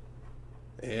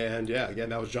 And yeah, again,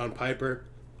 that was John Piper.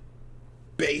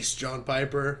 Bass John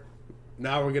Piper.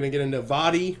 Now we're going to get into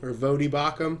Voddie or Voddie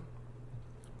Baucham,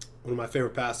 one of my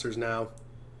favorite pastors now.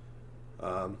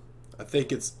 I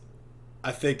think it's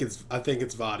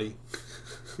Voddie.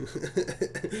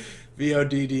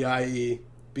 Voddie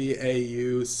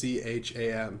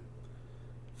Baucham.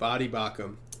 Voddie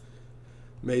Baucham.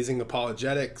 Amazing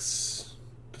apologetics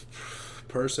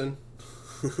person.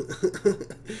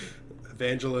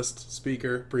 Evangelist,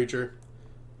 speaker, preacher.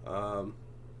 So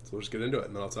we'll just get into it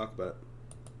and then I'll talk about it.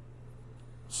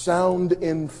 Sound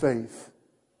in faith.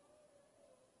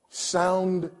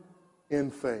 Sound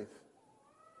in faith.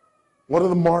 One of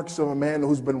the marks of a man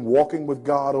who's been walking with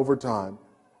God over time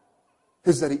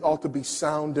is that he ought to be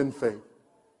sound in faith.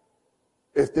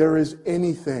 If there is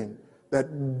anything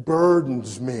that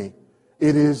burdens me,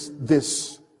 it is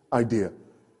this idea.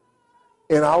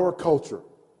 In our culture,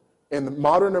 in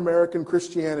modern American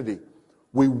Christianity,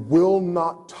 we will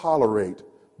not tolerate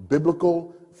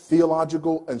biblical,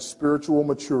 theological, and spiritual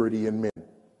maturity in men.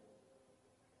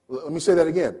 Let me say that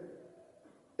again.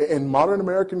 In modern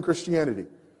American Christianity,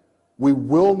 we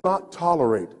will not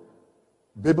tolerate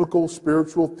biblical,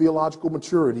 spiritual, theological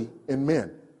maturity in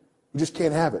men. We just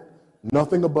can't have it.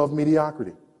 Nothing above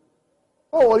mediocrity.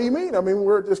 Oh, what do you mean? I mean,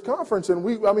 we're at this conference and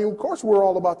of course we're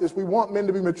all about this. We want men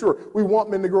to be mature. We want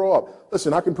men to grow up.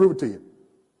 Listen, I can prove it to you.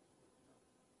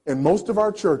 In most of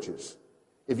our churches,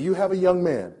 if you have a young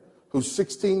man who's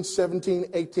 16, 17,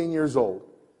 18 years old,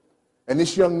 and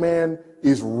this young man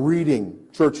is reading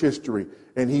church history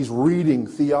and he's reading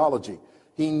theology,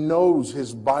 he knows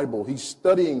his Bible. He's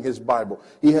studying his Bible.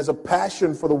 He has a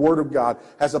passion for the Word of God,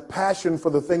 has a passion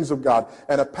for the things of God,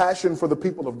 and a passion for the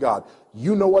people of God.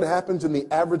 You know what happens in the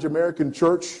average American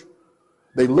church?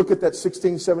 They look at that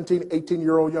 16, 17,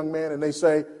 18-year-old young man and they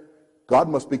say, God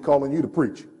must be calling you to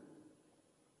preach.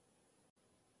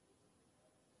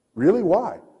 Really?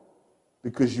 Why?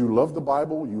 Because you love the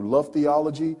Bible, you love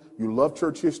theology, you love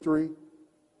church history,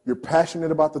 you're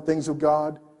passionate about the things of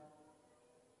God.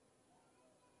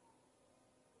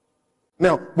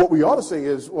 Now, what we ought to say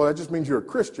is, well, that just means you're a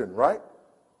Christian, right?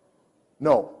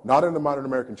 No, not in the modern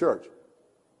American church.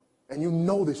 And you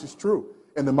know this is true.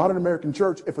 In the modern American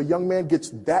church, if a young man gets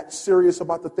that serious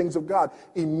about the things of God,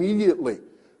 immediately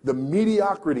the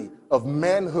mediocrity of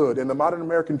manhood in the modern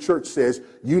American church says,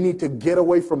 you need to get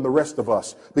away from the rest of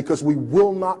us because we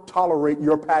will not tolerate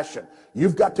your passion.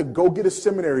 You've got to go get a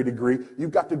seminary degree.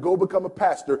 You've got to go become a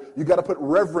pastor. You've got to put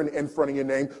reverend in front of your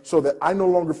name so that I no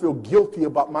longer feel guilty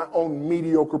about my own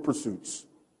mediocre pursuits.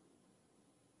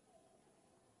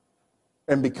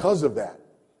 And because of that,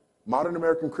 modern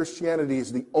American Christianity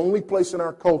is the only place in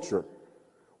our culture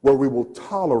where we will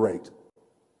tolerate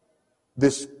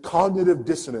this cognitive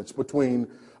dissonance between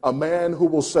a man who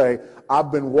will say, I've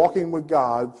been walking with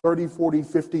God 30, 40,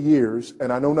 50 years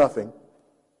and I know nothing.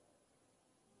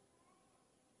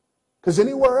 Because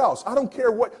anywhere else, I don't care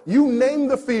what, you name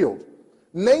the field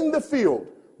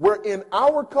where in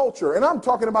our culture, and I'm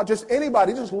talking about just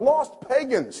anybody, just lost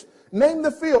pagans, name the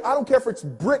field. I don't care if it's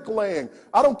bricklaying.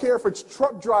 I don't care if it's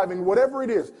truck driving, whatever it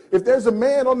is. If there's a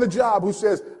man on the job who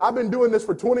says, I've been doing this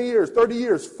for 20 years, 30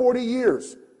 years, 40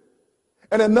 years,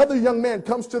 and another young man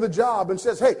comes to the job and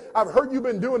says, hey, I've heard you've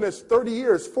been doing this 30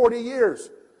 years, 40 years.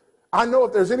 I know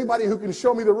if there's anybody who can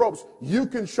show me the ropes, you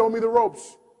can show me the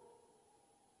ropes.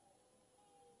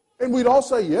 And we'd all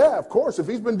say, yeah, of course, if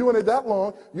he's been doing it that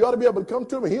long, you ought to be able to come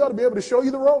to him and he ought to be able to show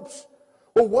you the ropes.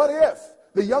 Well, what if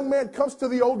the young man comes to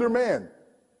the older man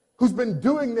who's been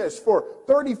doing this for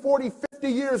 30, 40, 50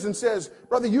 years and says,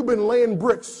 brother, you've been laying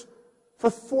bricks for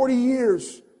 40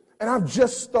 years and I've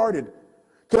just started.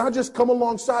 Can I just come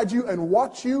alongside you and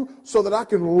watch you so that I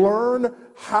can learn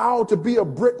how to be a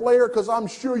bricklayer? Because I'm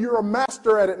sure you're a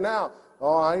master at it now.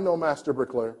 Oh, I ain't no master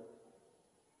bricklayer.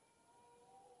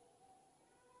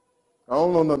 I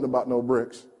don't know nothing about no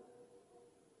bricks.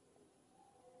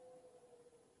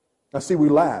 Now see, we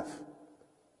laugh.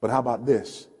 But how about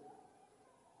this?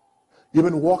 You've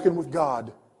been walking with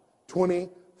God 20,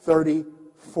 30,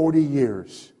 40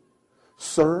 years.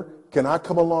 Sir, can I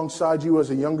come alongside you as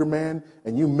a younger man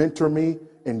and you mentor me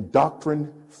in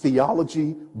doctrine,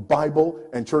 theology, Bible,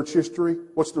 and church history?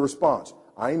 What's the response?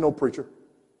 I ain't no preacher.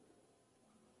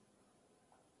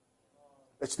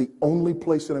 It's the only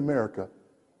place in America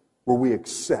where we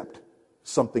accept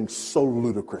something so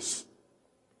ludicrous.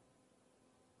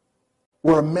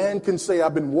 Where a man can say,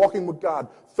 I've been walking with God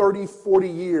 30, 40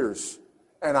 years,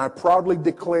 and I proudly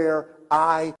declare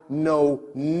I know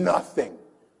nothing.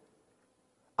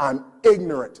 I'm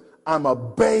ignorant. I'm a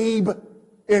babe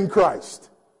in Christ.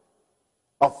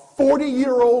 A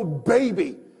 40-year-old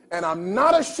baby, and I'm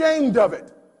not ashamed of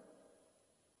it.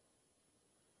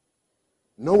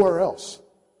 Nowhere else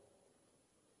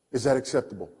is that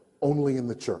acceptable. Only in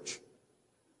the church.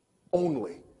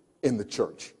 Only in the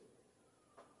church.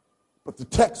 But the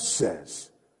text says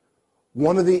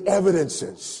one of the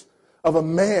evidences of a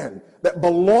man that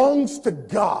belongs to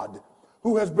God,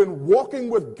 who has been walking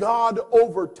with God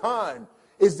over time,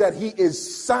 is that he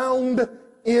is sound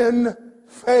in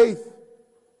faith.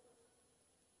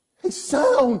 He's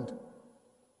sound.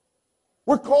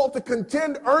 We're called to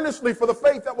contend earnestly for the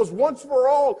faith that was once for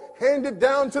all handed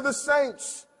down to the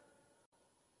saints.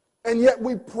 And yet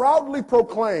we proudly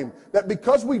proclaim that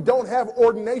because we don't have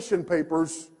ordination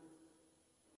papers,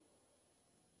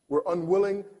 we're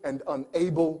unwilling and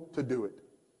unable to do it.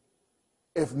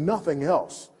 If nothing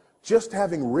else, just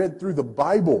having read through the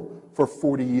Bible for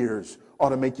 40 years ought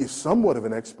to make you somewhat of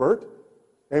an expert.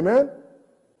 Amen?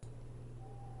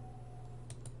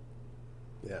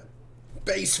 Yeah.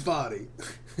 Base body.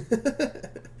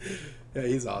 Yeah,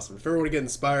 he's awesome. If everyone want to get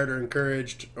inspired or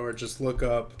encouraged or just look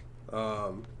up,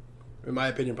 in my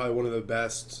opinion, probably one of the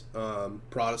best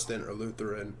Protestant or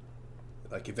Lutheran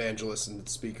like evangelists and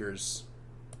speakers,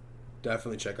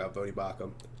 definitely check out Voddie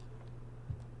Baucham.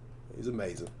 He's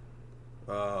amazing.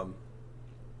 Our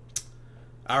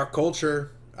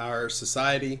culture, our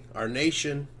society, our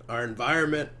nation, our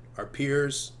environment, our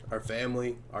peers, our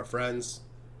family, our friends,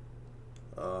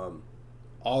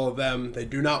 all of them, they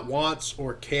do not want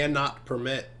or cannot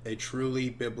permit a truly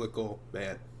biblical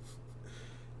man.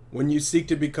 When you seek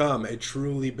to become a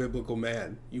truly biblical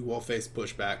man, you will face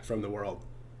pushback from the world.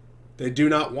 They do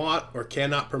not want or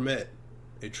cannot permit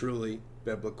a truly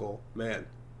biblical man,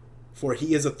 for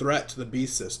he is a threat to the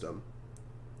beast system.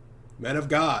 Men of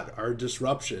God are a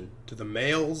disruption to the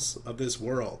males of this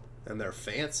world and their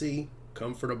fancy,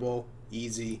 comfortable,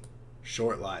 easy,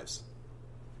 short lives.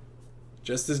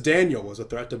 Just as Daniel was a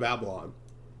threat to Babylon,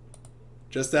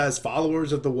 just as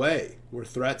followers of the way were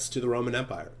threats to the Roman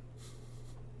Empire.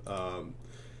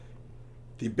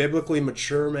 The biblically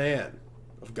mature man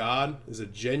of God is a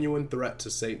genuine threat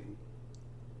to Satan,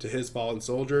 to his fallen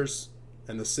soldiers,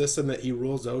 and the system that he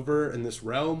rules over in this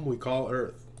realm we call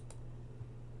Earth.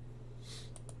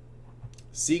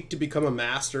 Seek to become a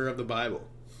master of the Bible.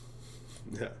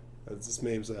 Yeah, as this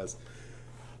meme says.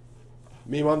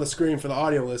 Meme on the screen for the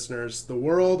audio listeners. The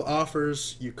world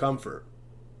offers you comfort,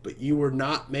 but you were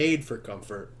not made for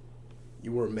comfort.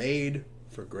 You were made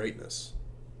for greatness.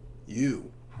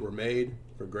 You were made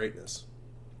for greatness.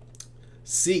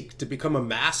 Seek to become a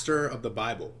master of the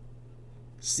Bible.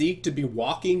 Seek to be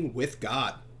walking with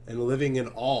God and living in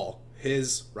all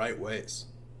his right ways.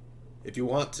 If you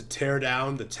want to tear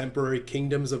down the temporary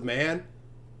kingdoms of man,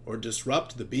 or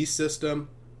disrupt the beast system,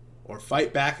 or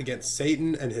fight back against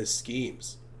Satan and his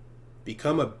schemes,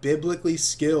 become a biblically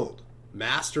skilled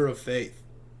master of faith,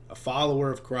 a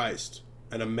follower of Christ,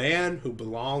 and a man who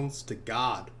belongs to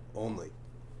God only.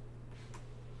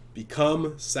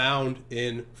 Become sound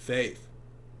in faith.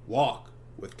 Walk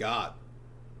with God.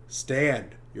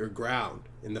 Stand your ground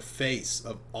in the face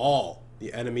of all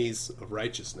the enemies of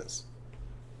righteousness.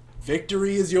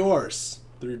 Victory is yours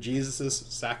through Jesus'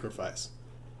 sacrifice.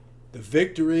 The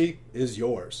victory is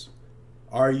yours.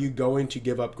 Are you going to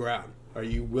give up ground? Are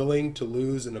you willing to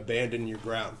lose and abandon your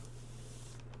ground?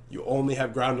 You only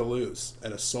have ground to lose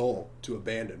and a soul to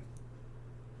abandon.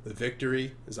 The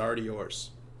victory is already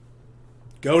yours.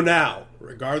 Go now,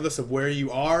 regardless of where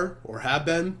you are or have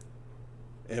been,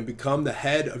 and become the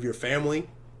head of your family,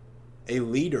 a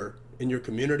leader in your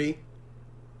community,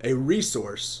 a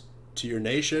resource to your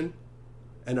nation,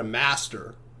 and a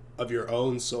master of your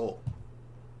own soul.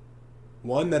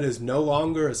 One that is no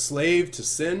longer a slave to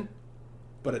sin,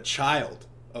 but a child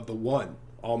of the one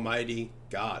Almighty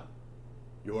God,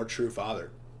 your true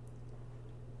Father.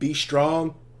 Be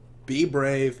strong, be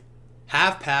brave,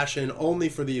 have passion only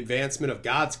for the advancement of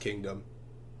God's kingdom.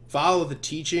 Follow the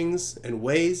teachings and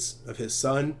ways of his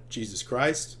Son, Jesus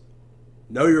Christ.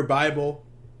 Know your Bible.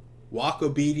 Walk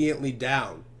obediently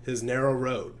down his narrow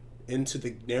road into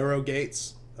the narrow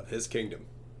gates of his kingdom.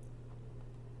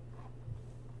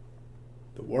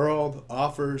 The world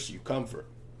offers you comfort,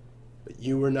 but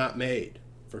you were not made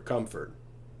for comfort.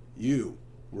 You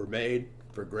were made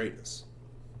for greatness.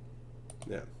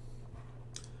 Yeah.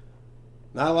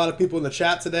 Not a lot of people in the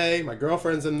chat today. My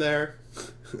girlfriend's in there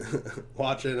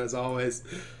watching as always.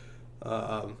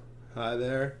 Hi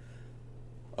there.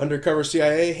 Undercover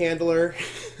CIA handler.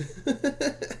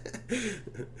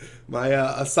 My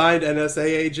assigned NSA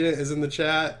agent is in the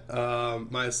chat.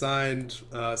 My assigned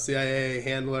CIA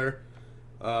handler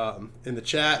in the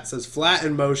chat says flat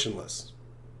and motionless.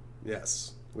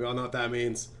 Yes, we all know what that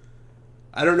means.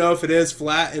 I don't know if it is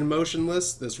flat and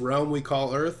motionless, this realm we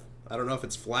call Earth. I don't know if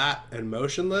it's flat and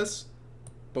motionless.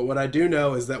 But what I do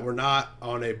know is that we're not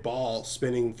on a ball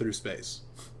spinning through space.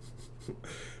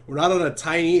 We're not on a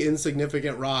tiny,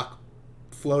 insignificant rock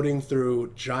floating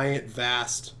through giant,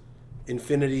 vast,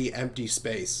 infinity, empty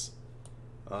space.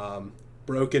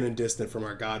 Broken and distant from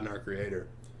our God and our Creator.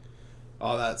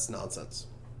 All that's nonsense.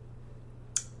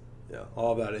 Yeah,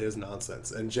 all of that is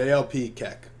nonsense. And JLP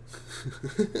Keck.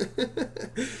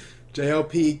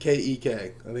 JLP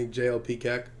KEK. I think JLP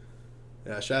Keck.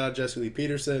 Yeah, shout out Jesse Lee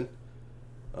Peterson.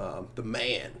 The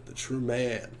man, the true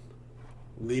man,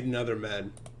 leading other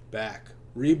men back.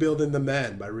 Rebuilding the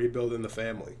men by rebuilding the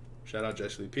family. Shout out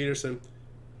Jesse Lee Peterson.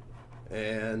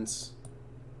 And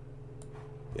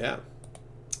yeah.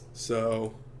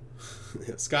 So,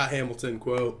 Scott Hamilton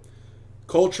quote,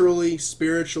 culturally,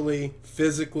 spiritually,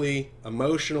 physically,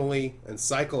 emotionally, and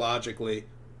psychologically,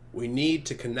 we need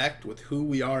to connect with who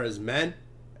we are as men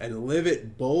and live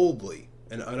it boldly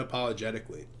and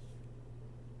unapologetically.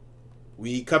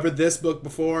 We covered this book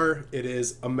before. It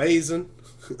is amazing.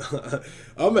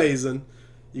 Amazing.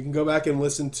 You can go back and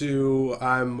listen to,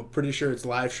 I'm pretty sure it's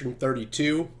live stream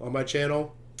 32 on my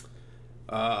channel,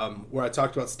 where I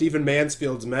talked about Stephen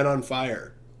Mansfield's Men on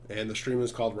Fire, and the stream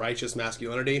is called Righteous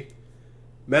Masculinity.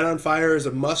 Men on Fire is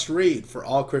a must-read for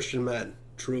all Christian men,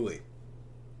 truly.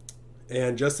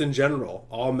 And just in general,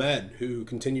 all men who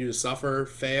continue to suffer,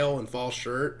 fail, and fall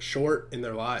short in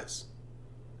their lives.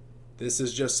 This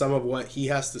is just some of what he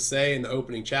has to say in the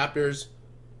opening chapters,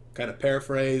 kind of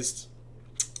paraphrased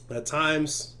at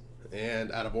times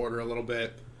and out of order a little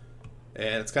bit.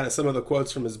 And it's kind of some of the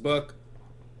quotes from his book,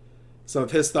 some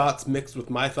of his thoughts mixed with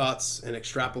my thoughts and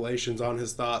extrapolations on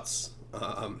his thoughts.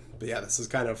 But yeah, this is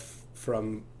kind of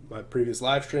from my previous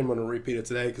live stream. I'm going to repeat it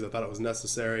today because I thought it was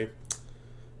necessary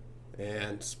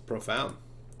and profound.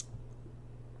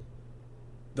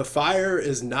 The fire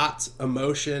is not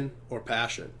emotion or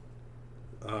passion.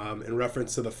 In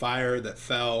reference to the fire that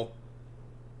fell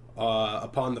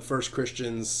upon the first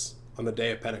Christians on the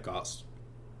day of Pentecost.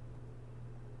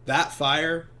 That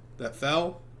fire that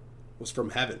fell was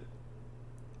from heaven.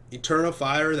 Eternal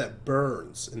fire that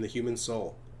burns in the human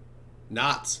soul.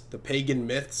 Not the pagan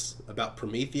myths about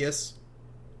Prometheus,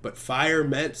 but fire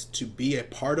meant to be a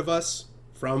part of us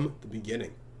from the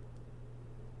beginning.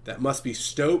 That must be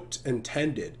stoked and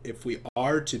tended if we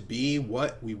are to be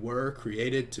what we were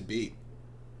created to be.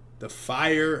 The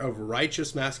fire of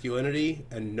righteous masculinity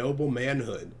and noble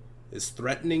manhood is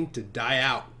threatening to die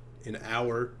out in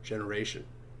our generation.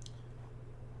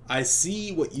 I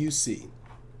see what you see,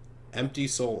 empty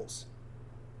souls.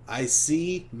 I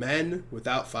see men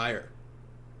without fire,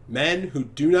 men who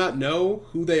do not know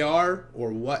who they are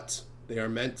or what they are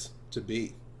meant to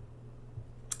be.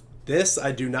 This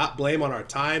I do not blame on our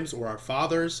times or our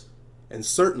fathers, and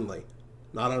certainly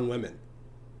not on women,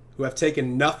 who have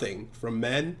taken nothing from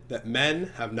men that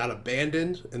men have not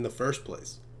abandoned in the first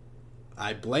place.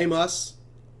 I blame us.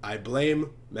 I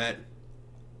blame men.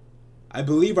 I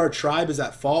believe our tribe is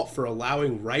at fault for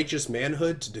allowing righteous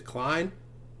manhood to decline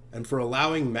and for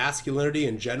allowing masculinity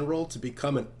in general to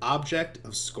become an object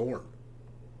of scorn.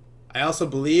 I also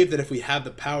believe that if we have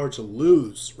the power to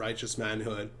lose righteous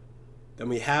manhood, then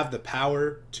we have the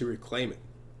power to reclaim it.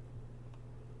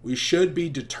 We should be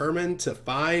determined to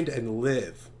find and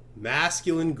live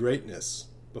masculine greatness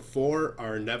before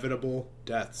our inevitable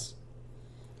deaths.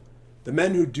 The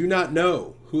men who do not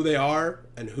know who they are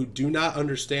and who do not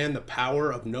understand the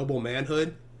power of noble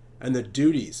manhood and the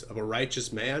duties of a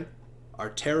righteous man are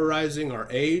terrorizing our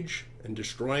age and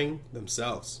destroying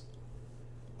themselves.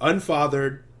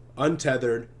 Unfathered,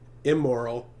 untethered,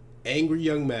 immoral, angry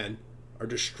young men are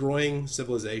destroying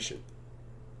civilization.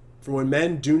 For when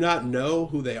men do not know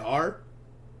who they are,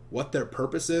 what their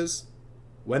purpose is,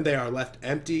 when they are left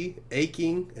empty,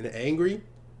 aching, and angry,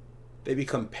 they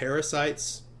become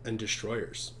parasites and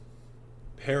destroyers.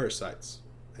 Parasites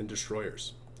and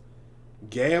destroyers.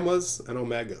 Gammas and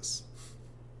omegas.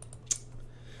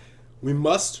 We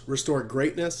must restore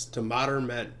greatness to modern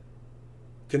men.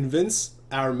 Convince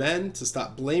our men to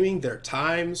stop blaming their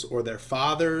times or their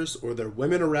fathers or their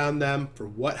women around them for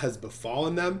what has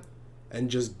befallen them and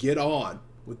just get on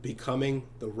with becoming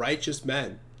the righteous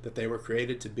men that they were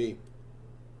created to be.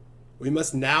 We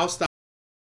must now stop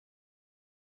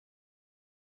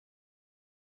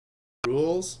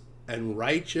rules and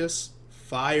righteous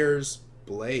fires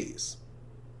blaze.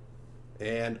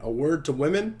 And a word to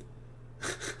women,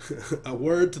 A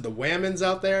word to the whammons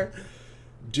out there.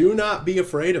 Do not be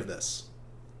afraid of this.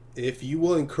 If you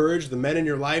will encourage the men in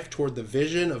your life toward the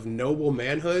vision of noble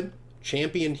manhood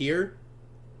championed here,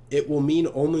 it will mean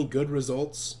only good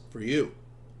results for you.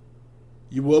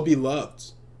 You will be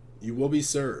loved. You will be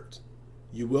served.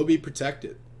 You will be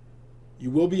protected. You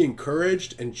will be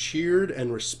encouraged and cheered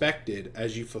and respected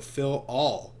as you fulfill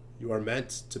all you are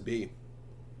meant to be.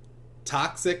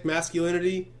 Toxic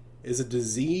masculinity is a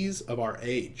disease of our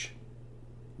age.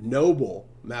 Noble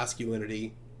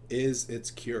masculinity is its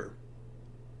cure.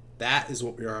 That is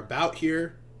what we are about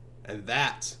here, and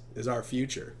that is our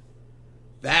future.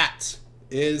 That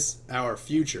is our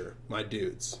future, my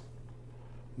dudes.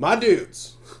 My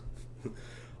dudes.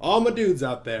 All my dudes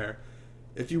out there.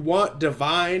 If you want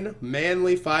divine,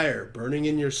 manly fire burning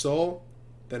in your soul,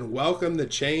 then welcome the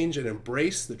change and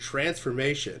embrace the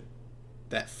transformation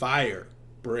that fire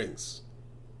brings.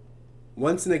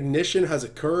 Once an ignition has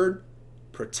occurred,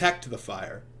 protect the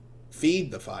fire,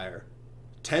 feed the fire,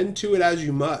 tend to it as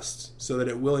you must so that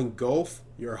it will engulf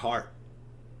your heart.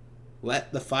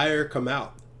 Let the fire come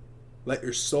out. Let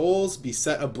your souls be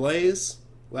set ablaze.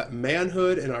 Let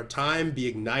manhood in our time be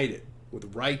ignited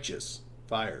with righteous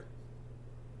fire.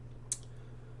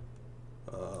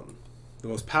 The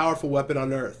most powerful weapon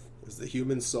on earth is the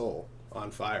human soul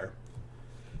on fire.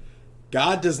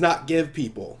 God does not give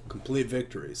people complete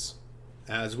victories,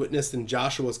 as witnessed in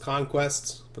Joshua's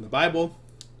conquests from the Bible,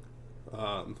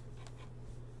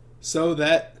 so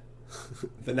that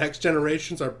the next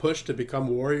generations are pushed to become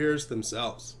warriors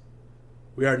themselves.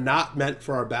 We are not meant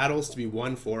for our battles to be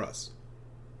won for us.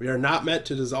 We are not meant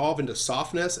to dissolve into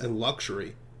softness and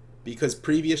luxury because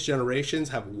previous generations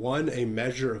have won a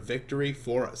measure of victory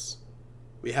for us.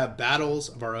 We have battles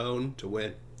of our own to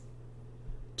win.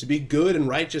 To be good and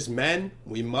righteous men,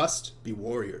 we must be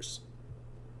warriors.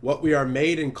 What we are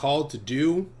made and called to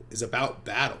do is about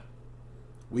battle.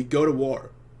 We go to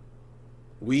war.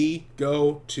 We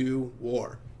go to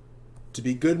war. To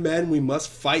be good men, we must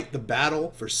fight the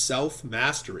battle for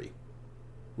self-mastery.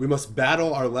 We must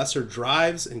battle our lesser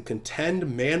drives and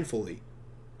contend manfully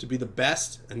to be the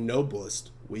best and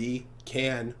noblest we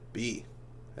can be.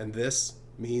 And this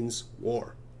means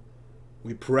war.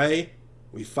 We pray,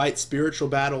 we fight spiritual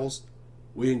battles,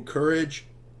 we encourage,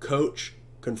 coach,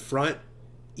 confront,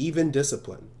 even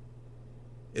discipline.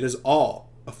 It is all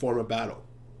a form of battle.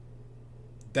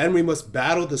 Then we must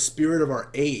battle the spirit of our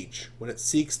age when it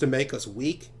seeks to make us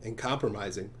weak and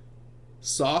compromising,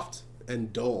 soft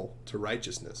and dull to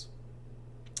righteousness.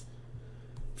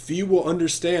 Few will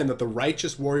understand that the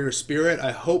righteous warrior spirit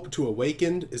I hope to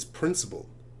awaken is principled,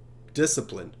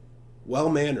 disciplined,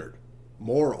 well-mannered,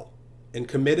 moral, and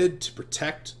committed to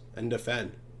protect and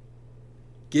defend.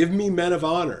 Give me men of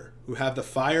honor who have the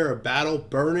fire of battle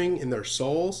burning in their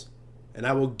souls, and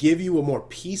I will give you a more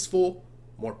peaceful,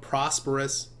 more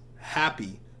prosperous,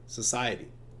 happy society.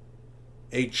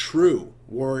 A true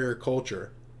warrior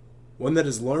culture, one that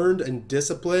is learned and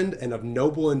disciplined and of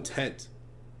noble intent,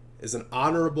 is an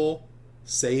honorable,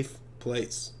 safe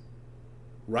place.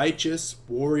 Righteous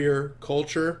warrior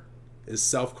culture is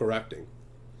self-correcting.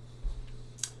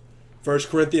 1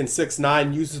 Corinthians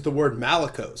 6:9 uses the word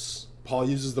malakos. Paul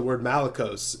uses the word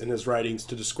malakos in his writings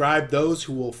to describe those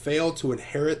who will fail to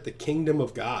inherit the kingdom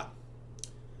of God.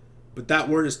 But that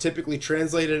word is typically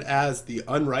translated as the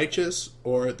unrighteous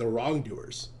or the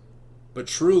wrongdoers. But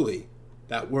truly,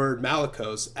 that word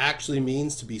malakos actually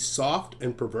means to be soft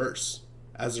and perverse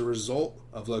as a result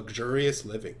of luxurious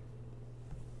living.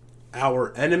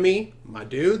 Our enemy, my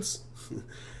dudes,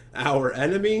 our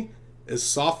enemy is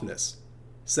softness,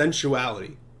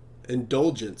 sensuality,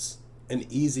 indulgence, and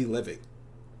easy living.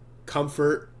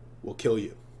 Comfort will kill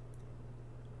you.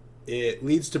 It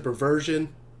leads to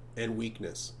perversion and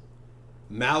weakness.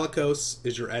 Malakos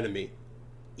is your enemy.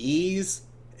 Ease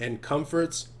and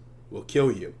comforts will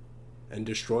kill you and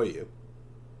destroy you.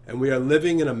 And we are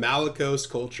living in a malakos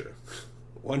culture,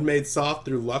 one made soft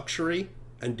through luxury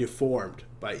and deformed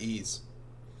by ease.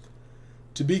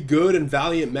 To be good and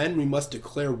valiant men, we must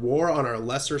declare war on our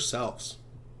lesser selves.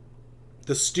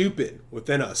 The stupid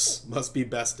within us must be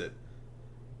bested.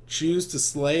 Choose to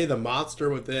slay the monster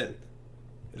within.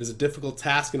 It is a difficult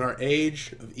task in our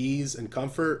age of ease and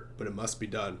comfort, but it must be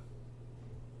done.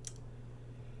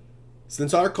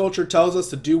 Since our culture tells us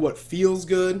to do what feels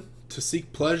good, to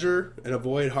seek pleasure and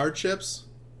avoid hardships,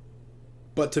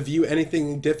 but to view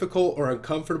anything difficult or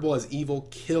uncomfortable as evil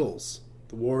kills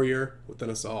the warrior within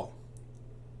us all.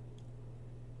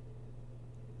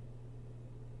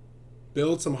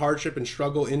 Build some hardship and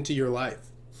struggle into your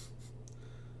life.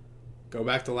 Go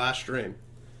back to last stream.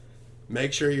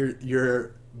 Make sure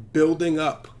you're building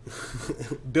up,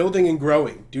 building and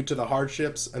growing due to the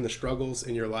hardships and the struggles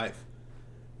in your life.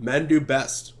 Men do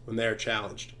best when they are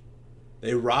challenged.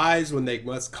 They rise when they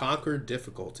must conquer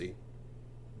difficulty.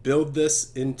 Build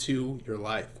this into your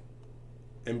life.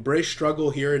 Embrace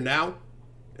struggle here and now.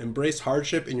 Embrace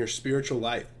hardship in your spiritual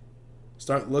life.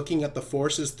 Start looking at the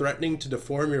forces threatening to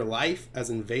deform your life as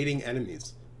invading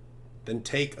enemies. Then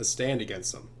take a stand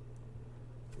against them.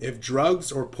 If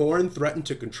drugs or porn threaten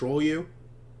to control you,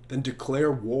 then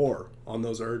declare war on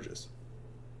those urges.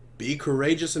 Be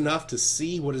courageous enough to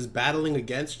see what is battling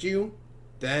against you,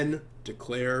 then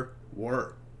declare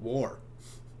war.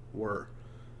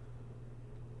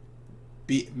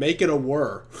 Make it a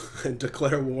war and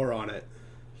declare war on it.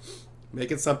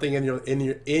 Make it something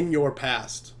in your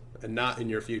past and not in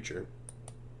your future.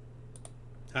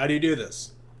 How do you do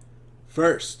this?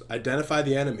 First, identify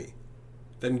the enemy.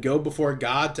 Then go before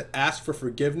God to ask for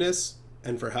forgiveness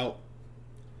and for help.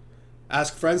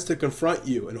 Ask friends to confront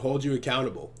you and hold you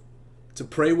accountable, to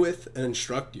pray with and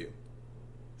instruct you.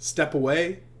 Step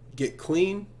away, get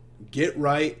clean, get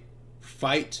right,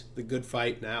 fight the good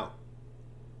fight now.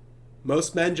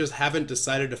 Most men just haven't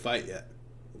decided to fight yet.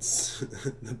 It's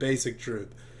the basic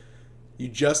truth. You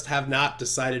just have not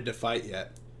decided to fight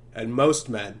yet. And most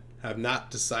men have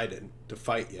not decided to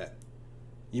fight yet.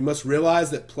 You must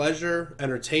realize that pleasure,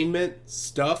 entertainment,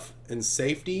 stuff, and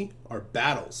safety are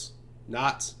battles,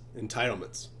 not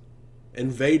entitlements.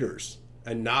 Invaders,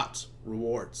 and not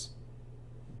rewards.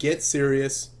 Get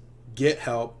serious, get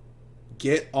help,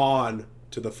 get on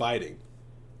to the fighting,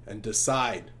 and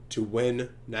decide to win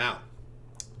now.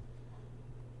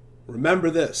 Remember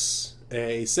this,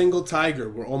 a single tiger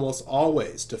will almost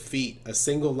always defeat a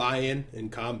single lion in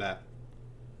combat.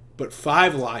 But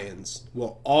 5 lions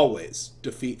will always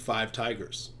defeat 5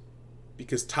 tigers.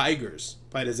 Because tigers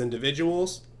fight as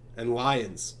individuals and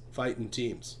lions fight in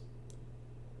teams.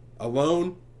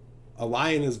 Alone, a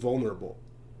lion is vulnerable.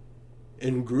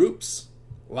 In groups,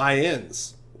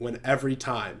 lions win every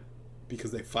time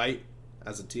because they fight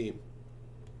as a team.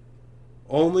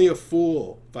 Only a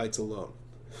fool fights alone.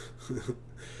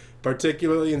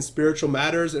 Particularly in spiritual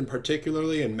matters and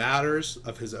particularly in matters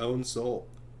of his own soul.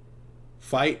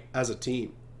 Fight as a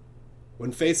team.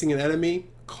 When facing an enemy,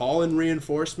 call in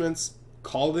reinforcements,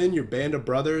 call in your band of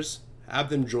brothers, have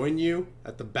them join you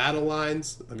at the battle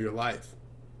lines of your life.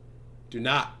 Do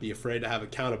not be afraid to have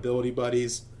accountability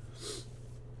buddies,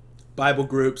 Bible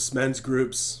groups, men's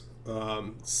groups.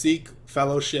 Seek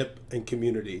fellowship and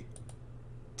community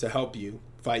to help you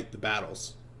fight the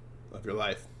battles of your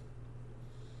life.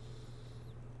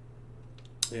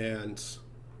 And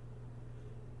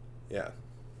yeah,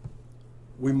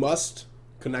 we must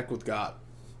connect with God.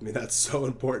 I mean, that's so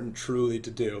important truly to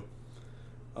do.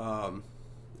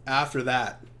 After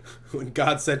that, when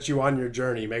God sets you on your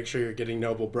journey, make sure you're getting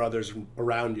noble brothers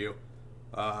around you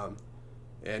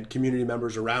and community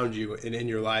members around you and in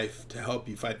your life to help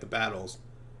you fight the battles.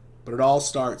 But it all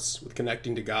starts with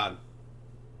connecting to God.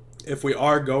 If we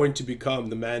are going to become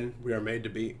the men we are made to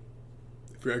be,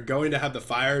 if we are going to have the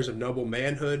fires of noble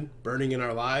manhood burning in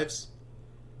our lives,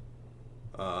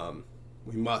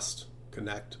 we must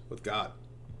connect with God.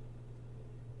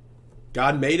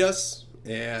 God made us,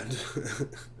 and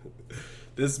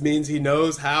this means he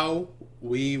knows how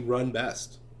we run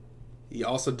best. He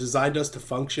also designed us to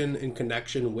function in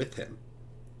connection with him.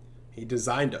 He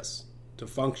designed us to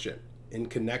function in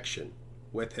connection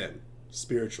with him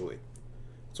spiritually.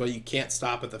 That's why you can't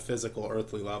stop at the physical,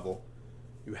 earthly level.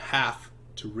 You have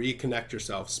to reconnect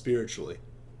yourself spiritually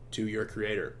to your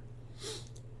Creator.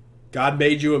 God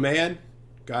made you a man.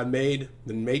 God made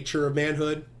the nature of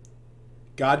manhood.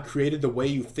 God created the way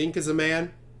you think as a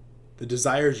man, the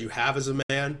desires you have as a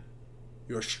man,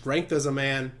 your strength as a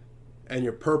man, and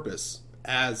your purpose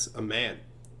as a man.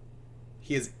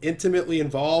 He is intimately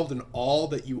involved in all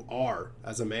that you are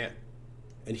as a man,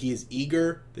 and he is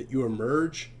eager that you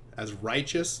emerge as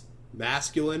righteous,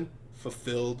 masculine,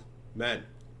 fulfilled men.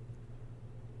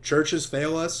 Churches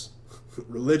fail us,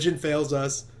 religion fails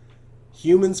us,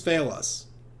 humans fail us,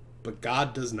 but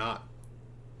God does not.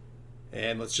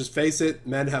 And let's just face it,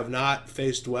 men have not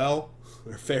faced well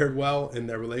or fared well in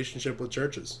their relationship with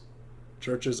churches.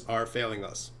 Churches are failing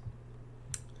us.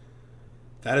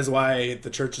 That is why the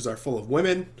churches are full of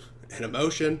women and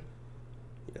emotion,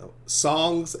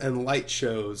 songs and light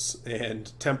shows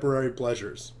and temporary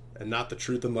pleasures, and not the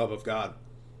truth and love of God.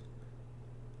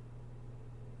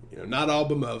 Not all,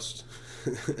 but most.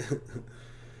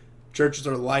 Churches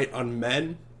are light on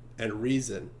men and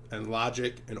reason and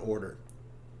logic and order.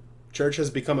 Church has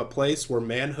become a place where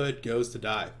manhood goes to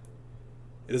die.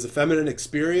 It is a feminine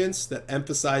experience that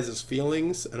emphasizes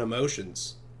feelings and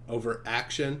emotions over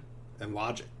action and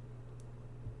logic.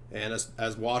 And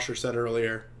as Washer said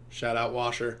earlier, shout out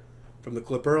Washer from the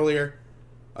clip earlier,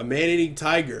 a man-eating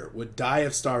tiger would die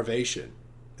of starvation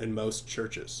in most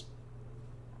churches.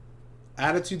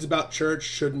 Attitudes about church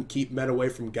shouldn't keep men away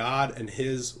from God and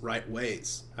his right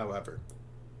ways, however.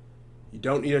 You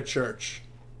don't need a church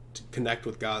to connect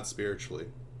with God spiritually.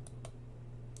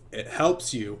 It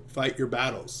helps you fight your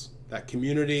battles. That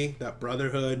community, that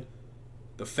brotherhood,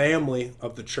 the family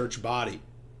of the church body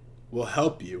will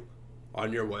help you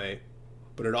on your way.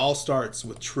 But it all starts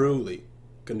with truly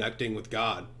connecting with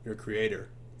God, your creator,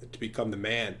 to become the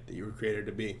man that you were created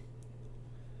to be.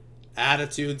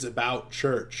 Attitudes about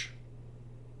church.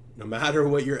 No matter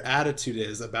what your attitude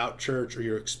is about church or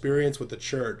your experience with the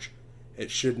church, it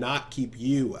should not keep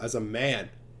you as a man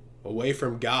away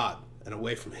from God and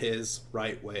away from his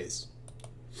right ways.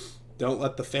 Don't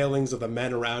let the failings of the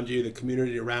men around you, the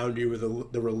community around you, or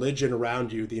the religion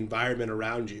around you, the environment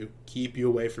around you, keep you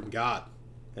away from God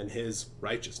and his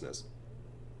righteousness.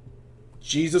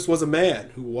 Jesus was a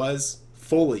man who was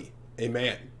fully a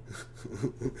man.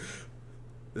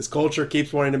 This culture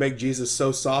keeps wanting to make Jesus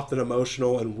so soft and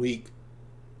emotional and weak,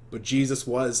 but Jesus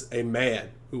was a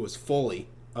man who was fully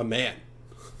a man.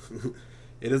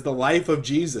 It is the life of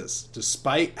Jesus,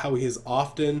 despite how he is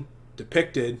often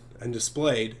depicted and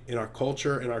displayed in our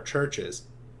culture and our churches,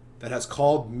 that has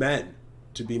called men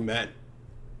to be men.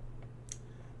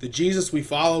 The Jesus we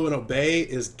follow and obey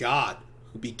is God,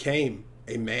 who became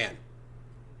a man.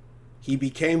 He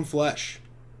became flesh.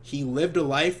 He lived a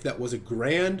life that was a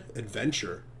grand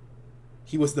adventure.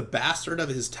 He was the bastard of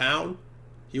his town.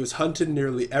 He was hunted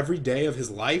nearly every day of his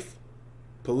life.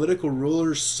 Political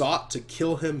rulers sought to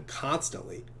kill him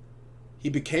constantly. He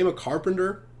became a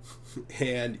carpenter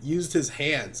and used his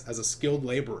hands as a skilled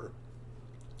laborer.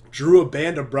 Drew a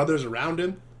band of brothers around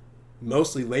him,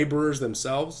 mostly laborers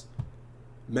themselves.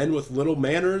 Men with little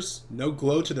manners, no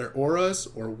glow to their auras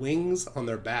or wings on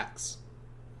their backs.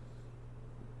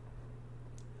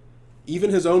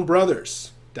 Even his own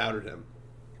brothers doubted him.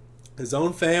 His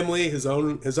own family, his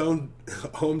own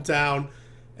hometown,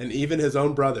 and even his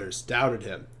own brothers doubted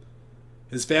him.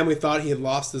 His family thought he had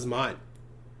lost his mind.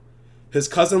 His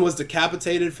cousin was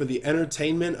decapitated for the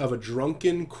entertainment of a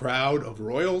drunken crowd of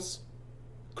royals.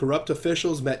 Corrupt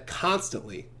officials met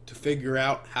constantly to figure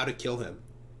out how to kill him.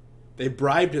 They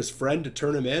bribed his friend to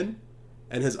turn him in,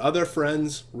 and his other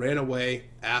friends ran away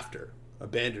after,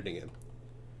 abandoning him.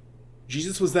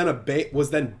 Jesus was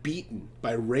then beaten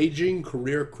by raging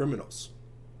career criminals.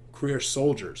 Career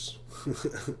soldiers,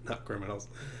 not criminals.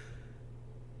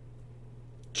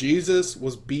 Jesus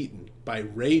was beaten by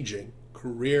raging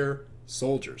career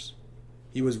soldiers.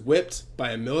 He was whipped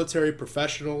by military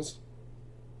professionals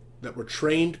that were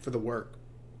trained for the work,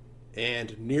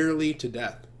 and nearly to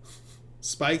death.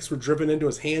 Spikes were driven into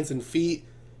his hands and feet.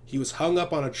 He was hung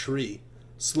up on a tree,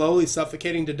 slowly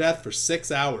suffocating to death for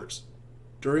 6 hours,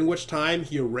 during which time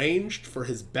he arranged for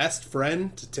his best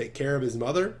friend to take care of his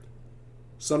mother,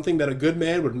 something that a good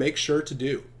man would make sure to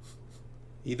do.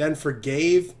 He then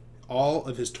forgave all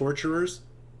of his torturers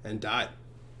and died.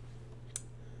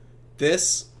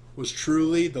 This was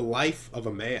truly the life of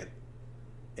a man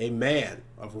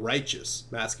of righteous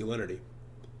masculinity.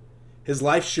 His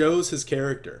life shows his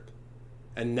character,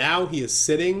 and now he is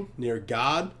sitting near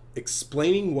God,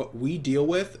 explaining what we deal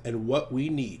with and what we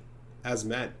need as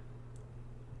men.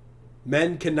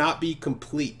 Men cannot be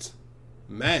complete.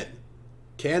 Men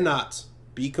cannot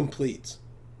be complete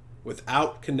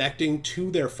without connecting to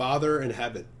their Father in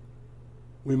heaven.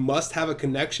 We must have a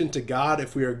connection to God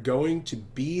if we are going to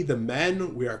be the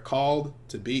men we are called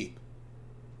to be.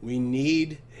 We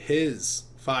need his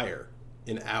fire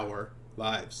in our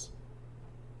lives.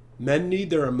 Men need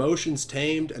their emotions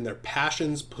tamed and their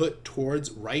passions put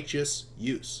towards righteous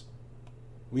use.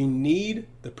 We need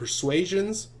the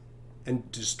persuasions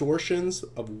and distortions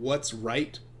of what's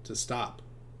right to stop.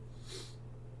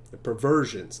 The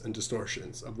perversions and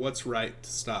distortions of what's right to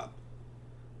stop.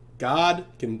 God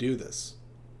can do this.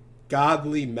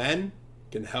 Godly men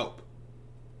can help.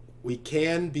 We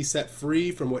can be set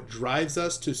free from what drives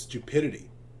us to stupidity,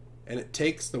 and it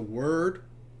takes the work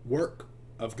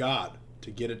of God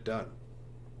to get it done.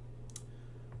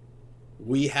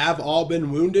 We have all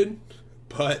been wounded,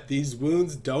 but these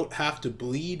wounds don't have to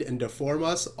bleed and deform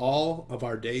us all of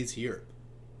our days here.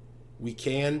 We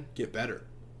can get better.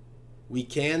 We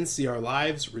can see our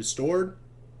lives restored.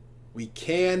 We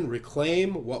can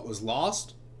reclaim what was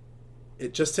lost.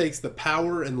 It just takes the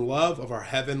power and love of our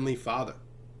Heavenly Father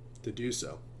to do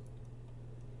so.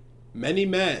 Many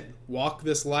men walk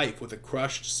this life with a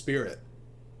crushed spirit,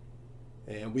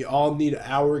 and we all need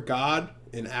our God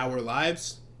in our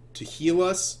lives to heal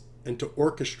us and to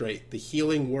orchestrate the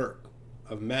healing work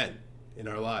of men in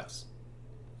our lives.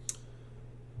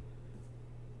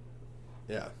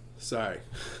 Yeah, sorry.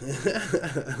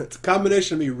 It's a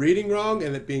combination of me reading wrong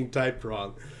and it being typed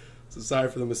wrong. So sorry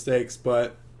for the mistakes,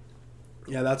 but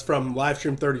yeah, that's from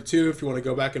Livestream 32. If you want to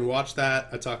go back and watch that,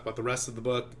 I talk about the rest of the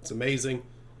book. It's amazing.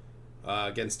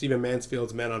 Again, Stephen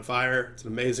Mansfield's Man on Fire. It's an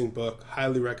amazing book.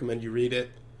 Highly recommend you read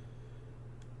it.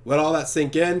 Let all that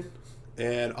sink in,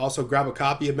 and also grab a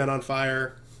copy of Men on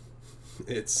Fire.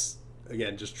 It's,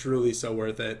 again, just truly so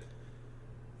worth it.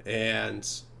 And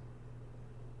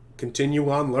continue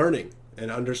on learning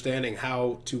and understanding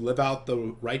how to live out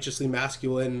the righteously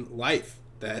masculine life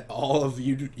that all of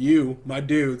you, my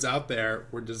dudes out there,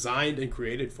 were designed and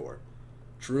created for.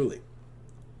 Truly.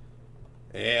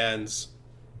 And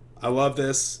I love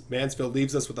this. Mansfield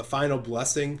leaves us with a final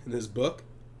blessing in his book.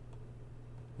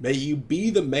 May you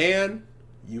be the man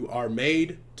you are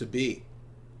made to be.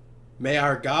 May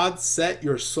our God set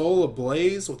your soul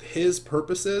ablaze with his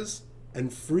purposes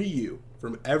and free you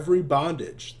from every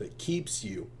bondage that keeps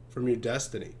you from your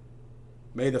destiny.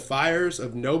 May the fires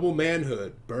of noble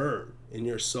manhood burn in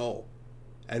your soul,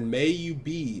 and may you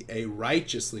be a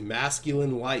righteously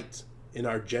masculine light in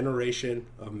our generation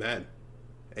of men,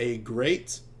 a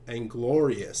great and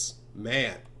glorious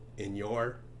man in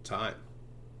your time.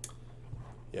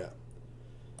 Yeah.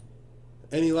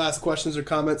 Any last questions or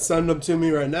comments? Send them to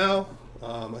me right now.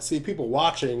 I see people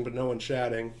watching, but no one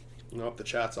chatting. I don't know if the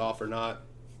chat's off or not.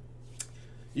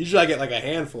 Usually I get like a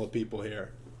handful of people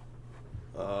here.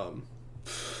 Looks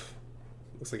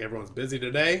like everyone's busy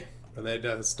today, and they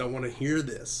just don't want to hear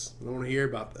this. They don't want to hear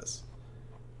about this.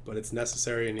 But it's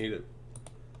necessary and needed.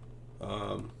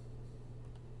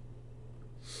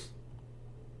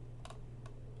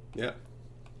 Yeah.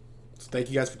 So thank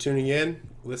you guys for tuning in,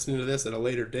 listening to this at a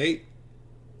later date.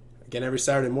 Again, every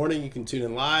Saturday morning you can tune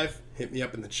in live. Hit me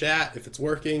up in the chat if it's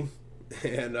working,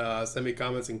 and send me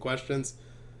comments and questions.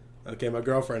 Okay, my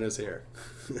girlfriend is here.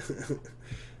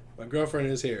 My girlfriend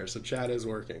is here, so chat is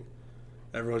working.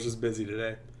 Everyone's just busy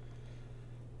today.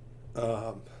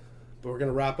 But we're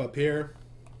going to wrap up here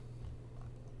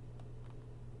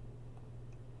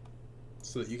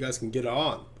so that you guys can get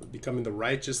on with becoming the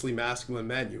righteously masculine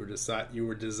men you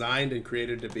were designed and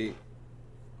created to be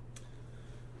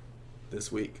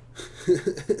this week.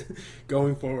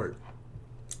 Going forward.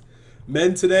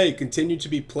 Men today continue to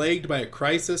be plagued by a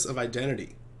crisis of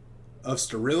identity, of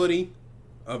sterility,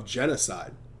 of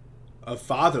genocide, of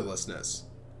fatherlessness,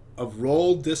 of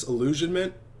role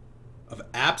disillusionment, of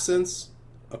absence,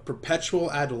 of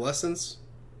perpetual adolescence,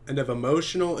 and of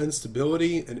emotional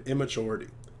instability and immaturity.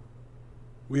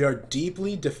 We are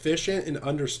deeply deficient in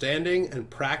understanding and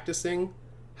practicing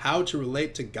how to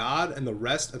relate to God and the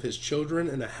rest of his children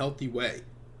in a healthy way,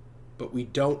 but we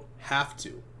don't have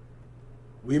to.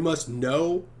 We must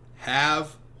know,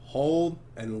 have, hold,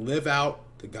 and live out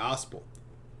the gospel.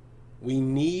 We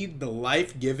need the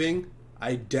life-giving,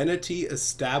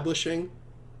 identity-establishing,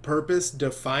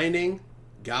 purpose-defining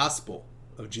gospel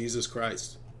of Jesus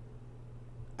Christ.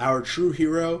 Our true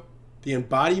hero, the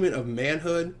embodiment of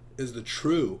manhood, is the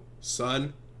true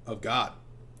Son of God,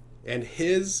 and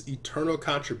his eternal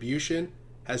contribution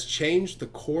has changed the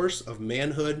course of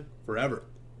manhood forever.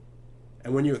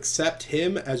 And when you accept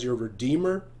him as your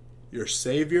Redeemer, your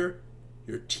Savior,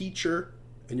 your teacher,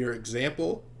 and your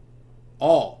example,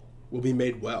 all will be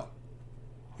made well.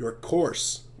 Your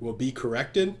course will be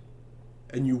corrected,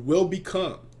 and you will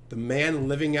become the man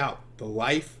living out the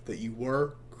life that you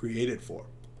were created for.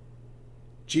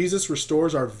 Jesus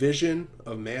restores our vision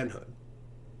of manhood.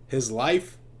 His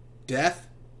life, death,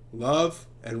 love,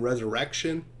 and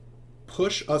resurrection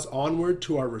push us onward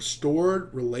to our restored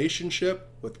relationship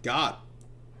with God,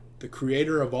 the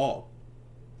creator of all,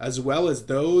 as well as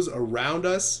those around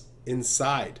us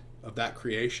inside of that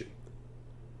creation,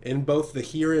 in both the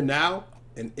here and now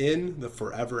and in the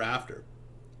forever after.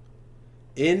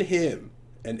 In him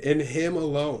and in him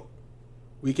alone,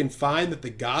 we can find that the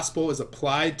gospel is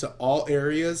applied to all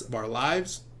areas of our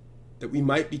lives, that we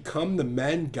might become the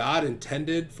men God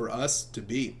intended for us to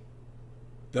be,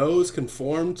 those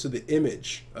conformed to the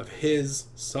image of his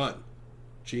Son,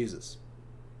 Jesus.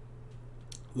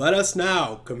 Let us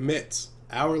now commit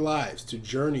our lives to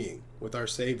journeying with our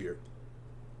Savior,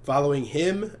 following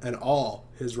him and all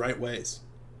his right ways,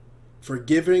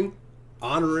 forgiving,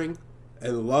 honoring,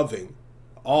 and loving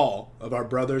all of our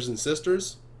brothers and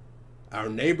sisters, our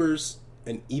neighbors,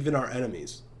 and even our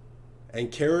enemies,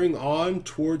 and carrying on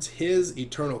towards his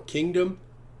eternal kingdom,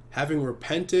 having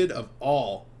repented of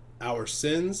all our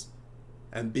sins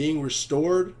and being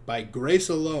restored by grace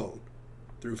alone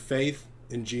through faith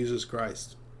in Jesus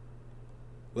Christ.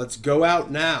 Let's go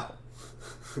out now.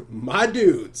 My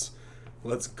dudes,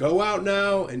 let's go out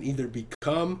now and either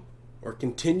become or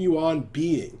continue on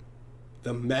being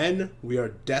the men we are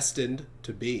destined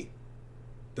to be.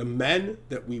 The men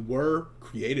that we were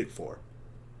created for.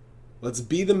 Let's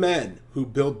be the men who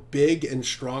build big and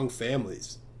strong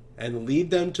families and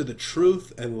lead them to the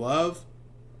truth and love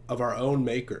of our own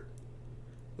Maker.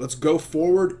 Let's go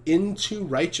forward into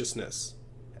righteousness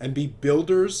and be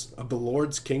builders of the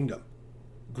Lord's kingdom,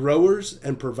 growers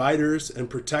and providers and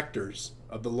protectors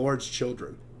of the Lord's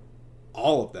children,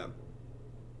 all of them,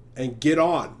 and get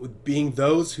on with being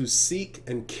those who seek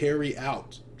and carry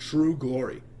out true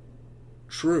glory.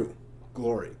 True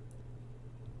glory.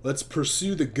 Let's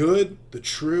pursue the good, the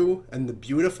true, and the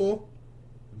beautiful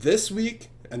this week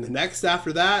and the next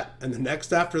after that and the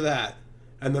next after that,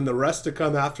 and then the rest to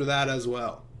come after that as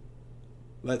well.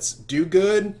 Let's do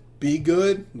good, be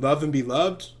good, love and be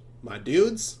loved, my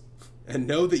dudes, and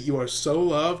know that you are so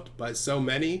loved by so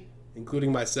many,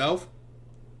 including myself.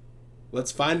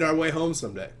 Let's find our way home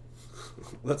someday.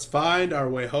 Let's find our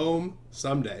way home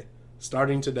someday,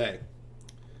 starting today,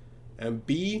 and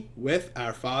be with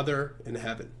our Father in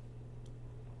heaven.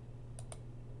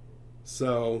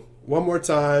 So, one more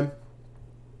time,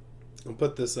 I'll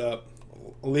put this up.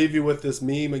 I'll leave you with this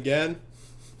meme again.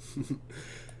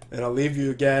 And I'll leave you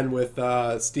again with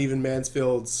Stephen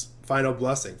Mansfield's final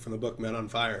blessing from the book Men on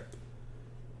Fire.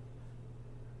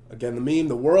 Again, the meme: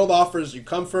 the world offers you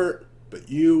comfort, but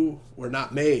you were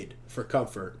not made for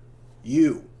comfort.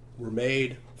 You were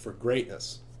made for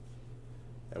greatness.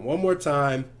 And one more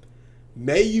time,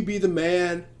 may you be the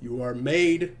man you are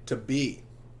made to be.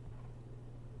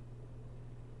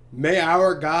 May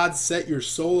our God set your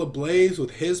soul ablaze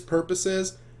with his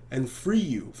purposes and free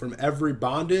you from every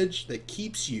bondage that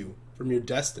keeps you from your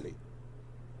destiny.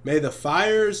 May the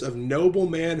fires of noble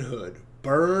manhood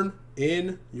burn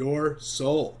in your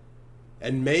soul,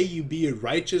 and may you be a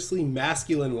righteously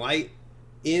masculine light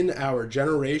in our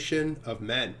generation of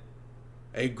men,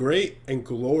 a great and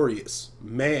glorious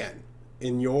man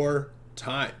in your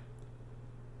time.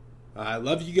 I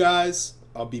love you guys.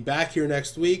 I'll be back here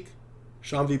next week.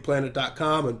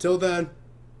 SeanVPlanet.com. Until then,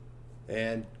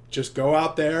 and just go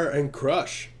out there and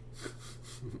crush.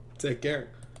 Take care.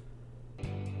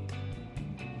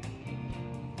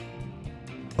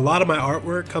 A lot of my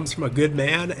artwork comes from a good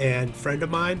man and friend of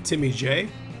mine, Timmy J.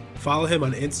 Follow him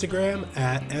on Instagram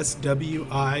at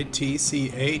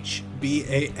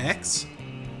SWITCHBAX.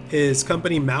 His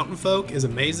company Mountain Folk is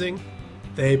amazing.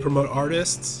 They promote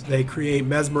artists, they create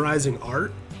mesmerizing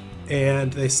art,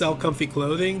 and they sell comfy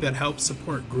clothing that helps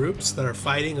support groups that are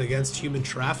fighting against human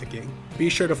trafficking. Be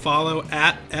sure to follow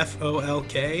at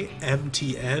FOLKMTN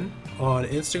on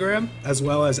Instagram, as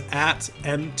well as at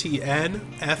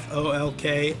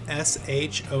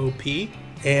MTNFOLKSHOP.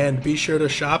 And be sure to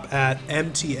shop at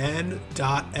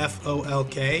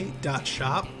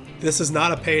mtn.folk.shop. This is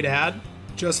not a paid ad.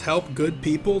 Just help good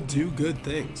people do good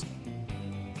things.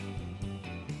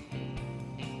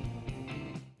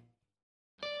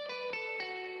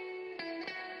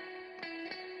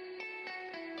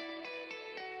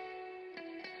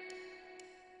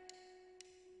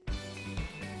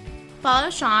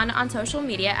 Follow Sean on social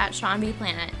media at Sean B.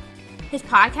 Planet. His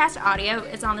podcast audio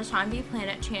is on the Sean B.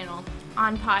 Planet channel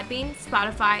on Podbean,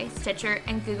 Spotify, Stitcher,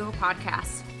 and Google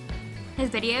Podcasts.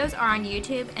 His videos are on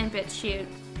YouTube and BitChute.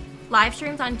 Live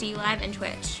streams on DLive and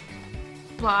Twitch.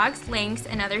 Blogs, links,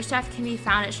 and other stuff can be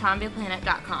found at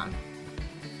SeanBplanet.com.